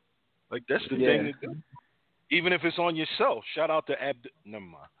cool. Like that's the thing to do. Even if it's on yourself. Shout out to never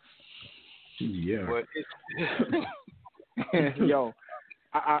mind. Yeah. But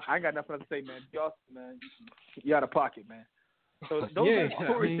I got nothing else to say, man. Man, you out of pocket, man. So those are the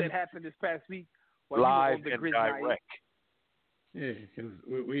stories that happened this past week. Live and direct. Yeah, because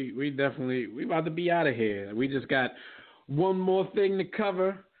we about to be out of here. We just got one more thing to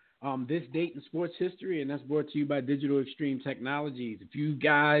cover. This date in sports history, and that's brought to you by Digital Extreme Technologies. If you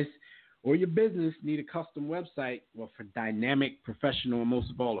guys or your business need a custom website, for dynamic, professional, and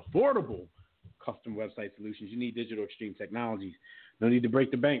most of all, affordable custom website solutions, you need Digital Extreme Technologies. No need to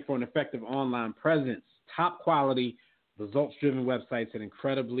break the bank for an effective online presence. Top quality, results-driven websites at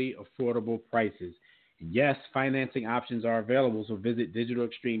incredibly affordable prices. And yes, financing options are available, so visit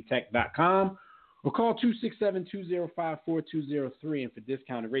digitalextremetech.com or call 267-205-4203. And for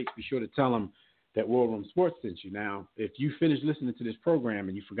discounted rates, be sure to tell them that War Room Sports sent you. Now, if you finished listening to this program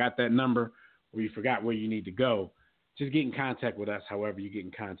and you forgot that number or you forgot where you need to go, just get in contact with us however you get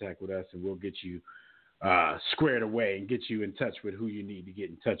in contact with us, and we'll get you squared away and get you in touch with who you need to get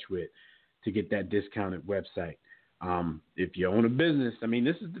in touch with to get that discounted website. If you own a business,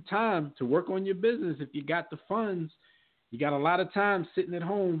 this is the time to work on your business. If you got the funds, you got a lot of time sitting at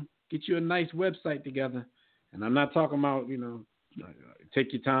home, get you a nice website together. And I'm not talking about,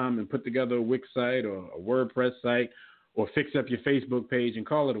 take your time and put together a Wix site or a WordPress site or fix up your Facebook page and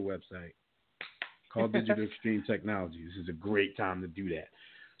call it a website. Call Digital Extreme Technology. This is a great time to do that.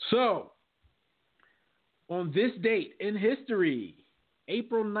 So, on this date in history,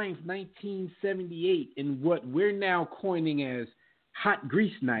 April 9th, 1978, in what we're now coining as Hot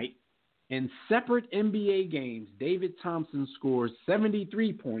Grease Night, in separate NBA games, David Thompson scores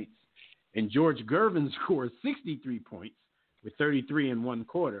 73 points and George Gervin scores 63 points with 33 in one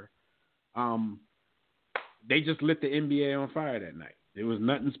quarter. They just lit the NBA on fire that night. It was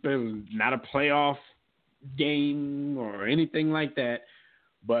nothing special. It was not a playoff game or anything like that,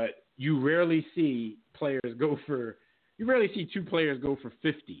 but you rarely see players go for you rarely see two players go for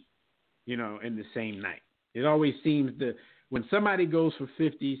 50, in the same night. It always seems that when somebody goes for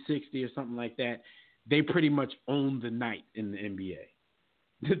 50, 60 or something like that, they pretty much own the night in the NBA.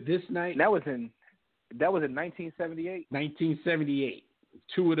 This night, that was in 1978. 1978.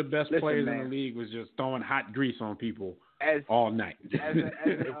 Two of the best players in the league was just throwing hot grease on people all night.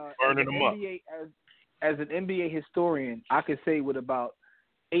 Burning them up. As an NBA historian, I could say with about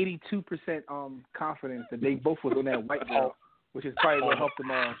 82% confidence that they both was on that white girl, which is probably what helped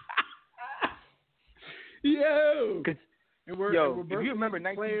them all. If you remember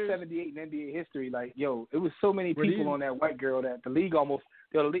 1978 in NBA history, it was so many people on that white girl that the league almost.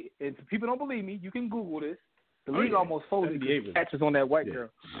 If people don't believe me, you can Google this. The league almost folded because catches on that white girl.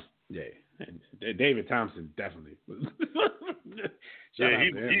 Yeah, and David Thompson definitely.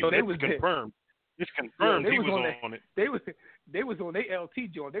 It was confirmed. It's confirmed he was on it. They was on their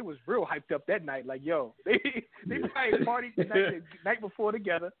LT joint. They was real hyped up that night. They probably partied the night before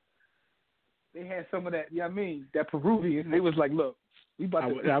together. They had some of that, that Peruvian. They was like, look, we about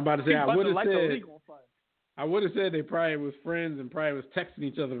to. I'm about to say, I would have said they probably was friends and probably was texting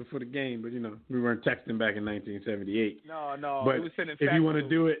each other before the game, but we weren't texting back in 1978. No. But it was sending if you want to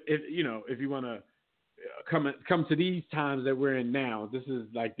do it, if you want to come to these times that we're in now, this is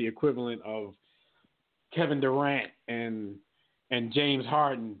like the equivalent of Kevin Durant and James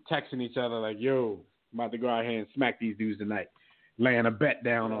Harden texting each other like, "Yo, I'm about to go out here and smack these dudes tonight." Laying a bet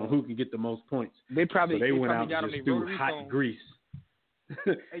down on who can get the most points. They went out got and just threw hot grease.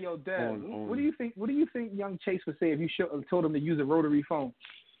 Hey, yo, Dad, what do you think? What do you think young Chase would say if you told him to use a rotary phone?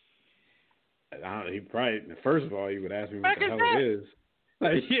 He probably, first of all, he would ask me what the hell it is.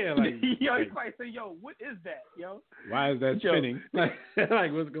 He probably say, "Yo, what is that, yo? Why is that spinning?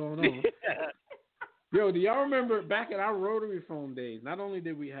 like, what's going on?" Yo, do y'all remember back in our rotary phone days? Not only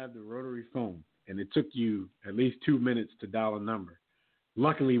did we have the rotary phone, and it took you at least 2 minutes to dial a number.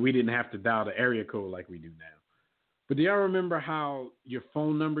 Luckily, we didn't have to dial the area code like we do now. But do y'all remember how your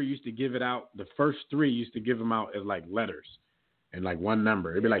phone number used to give it out? The first three used to give them out as like letters and like one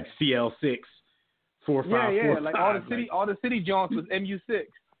number. It'd be like CL6, 4545. Yeah. Like all the city joints was MU6.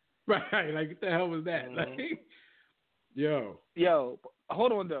 Right. Like what the hell was that? Mm-hmm. Like, yo.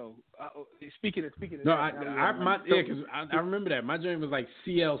 Hold on though. Speaking of no, because I remember that my joint was like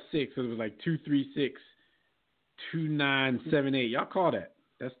CL6, so it was like 236-2978. Y'all call that?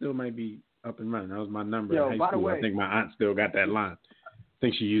 That still might be up and running. That was my number in high by school. The way, I think my aunt still got that line. I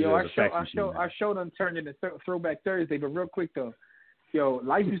think she used it as a fax machine. Our show done turned into Throwback Thursday, but real quick though,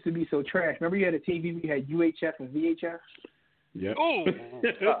 life used to be so trash. Remember you had a TV, we had UHF and VHF. Yep. Oh.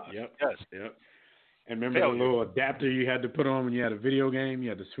 Yep. And remember the little adapter you had to put on when you had a video game? You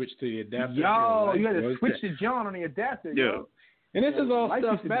had to switch to the adapter. You had to switch to John on the adapter. Yeah. And this is all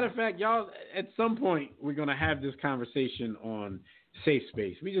stuff. Matter of fact, y'all, at some point, we're going to have this conversation on Safe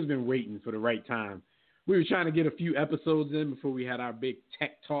Space. We just been waiting for the right time. We were trying to get a few episodes in before we had our big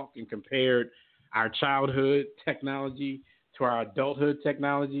tech talk and compared our childhood technology to our adulthood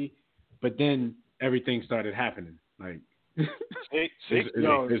technology. But then everything started happening. Like,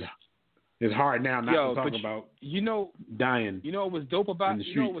 it's hard now not to talk about dying. You know what was dope about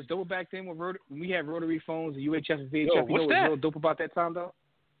what was dope back then when we had rotary phones and UHF and VHF? What's what was real dope about that time though?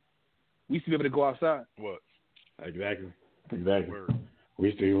 We used to be able to go outside. What? Exactly.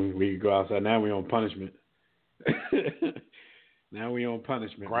 We could go outside. Now we on punishment.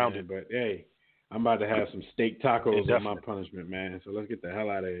 Grounded. Man. But hey, I'm about to have some steak tacos on my punishment, man. So let's get the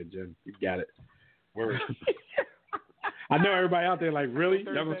hell out of here, Jim. You got it. Word. I know everybody out there like, really?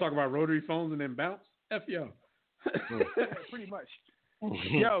 Y'all gonna talk about rotary phones and then bounce? F yo. Pretty much.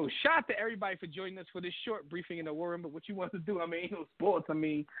 Yo, shout out to everybody for joining us for this short briefing in the war room. But what you want to do, sports. You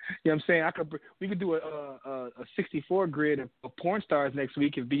know what I'm saying? We could do a 64 grid of porn stars next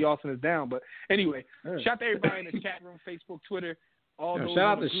week if B. Austin is down. But anyway, shout out to everybody in the chat room, Facebook, Twitter. Shout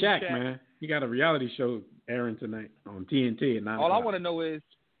out to Shaq, man. He got a reality show airing tonight on TNT at 9 All I want to know is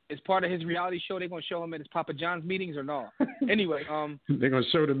part of his reality show, they're going to show him at his Papa John's meetings or no? Anyway. They're going to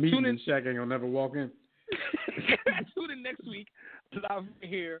show the meeting and Shaq ain't going to never walk in. Tune in next week, live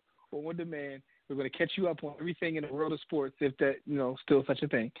here on On Demand. We're going to catch you up on everything in the world of sports, if that, still such a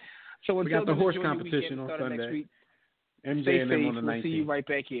thing. So we got the horse competition on Sunday. Next week. MJ and them on the 19th. We'll see you right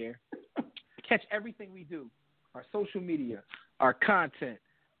back here. Catch everything we do, our social media, our content.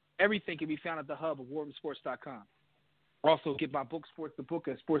 Everything can be found at the hub of warroomsports.com. Also, get my book, Sports the Book,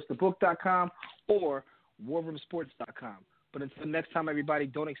 at sportsthebook.com or warroomsports.com. But until next time, everybody,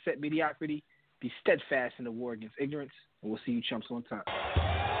 don't accept mediocrity. Be steadfast in the war against ignorance, and we'll see you chumps on top.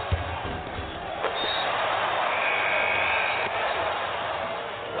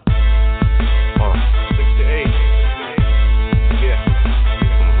 Six to eight.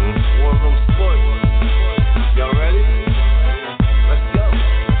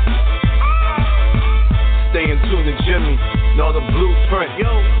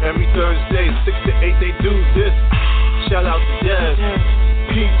 Thursdays, 6 to 8, they do this. Shout out to Dez,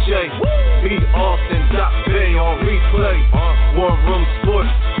 PJ, B. Austin, Bay on replay.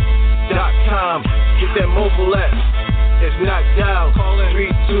 WarRoomSports.com. Get that mobile app. If not, dial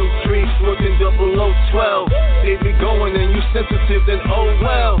 323-1400-12. They be going and you sensitive, then oh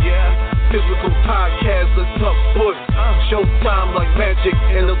well. Physical podcast, let's talk sports. Showtime like magic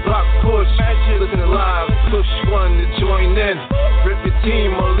in the block push. Listen live, push one to join in. Rip your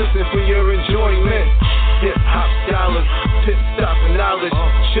team or listen for your enjoyment. Hip hop scholars, pit stop and knowledge.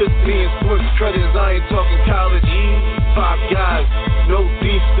 Should be in sports credits, I ain't talking college. 5 guys, no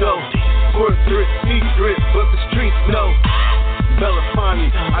beef though. Corporate secret, but the streets know.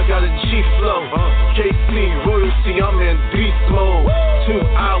 Belafonte, I got a G flow. KC royalty, I'm in beast mode. 2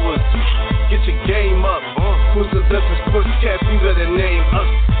 hours, get your game up. Who's the best in sportscast? You better name us.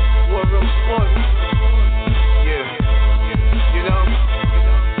 War Room Sports. Yeah, you know,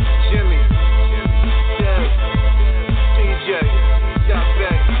 Jimmy, Dez, TJ, Shot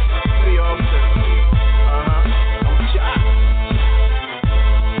Back, Lee Austin. I'm Shot.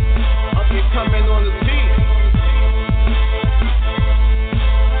 Up and coming on the beat.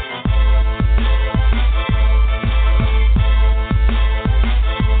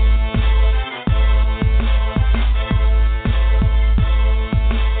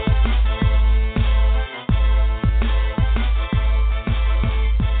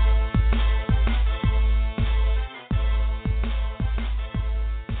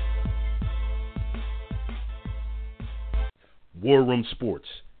 War Room Sports,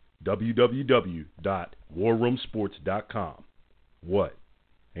 www.warroomsports.com. What?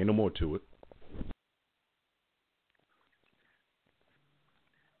 Ain't no more to it.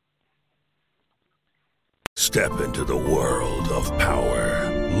 Step into the world of power,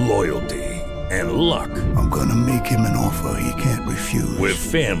 loyalty, and luck. I'm gonna make him an offer he can't refuse. With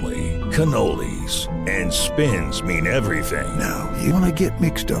family, cannolis, and spins mean everything. Now, you wanna get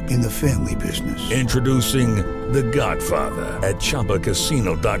mixed up in the family business. Introducing The Godfather at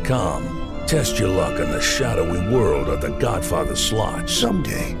ChumbaCasino.com. Test your luck in the shadowy world of The Godfather slot.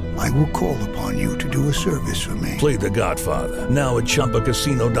 Someday, I will call upon you to do a service for me. Play The Godfather now at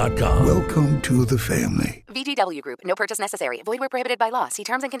ChumbaCasino.com. Welcome to the family. VGW Group. No purchase necessary. Void where prohibited by law. See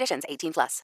terms and conditions. 18+.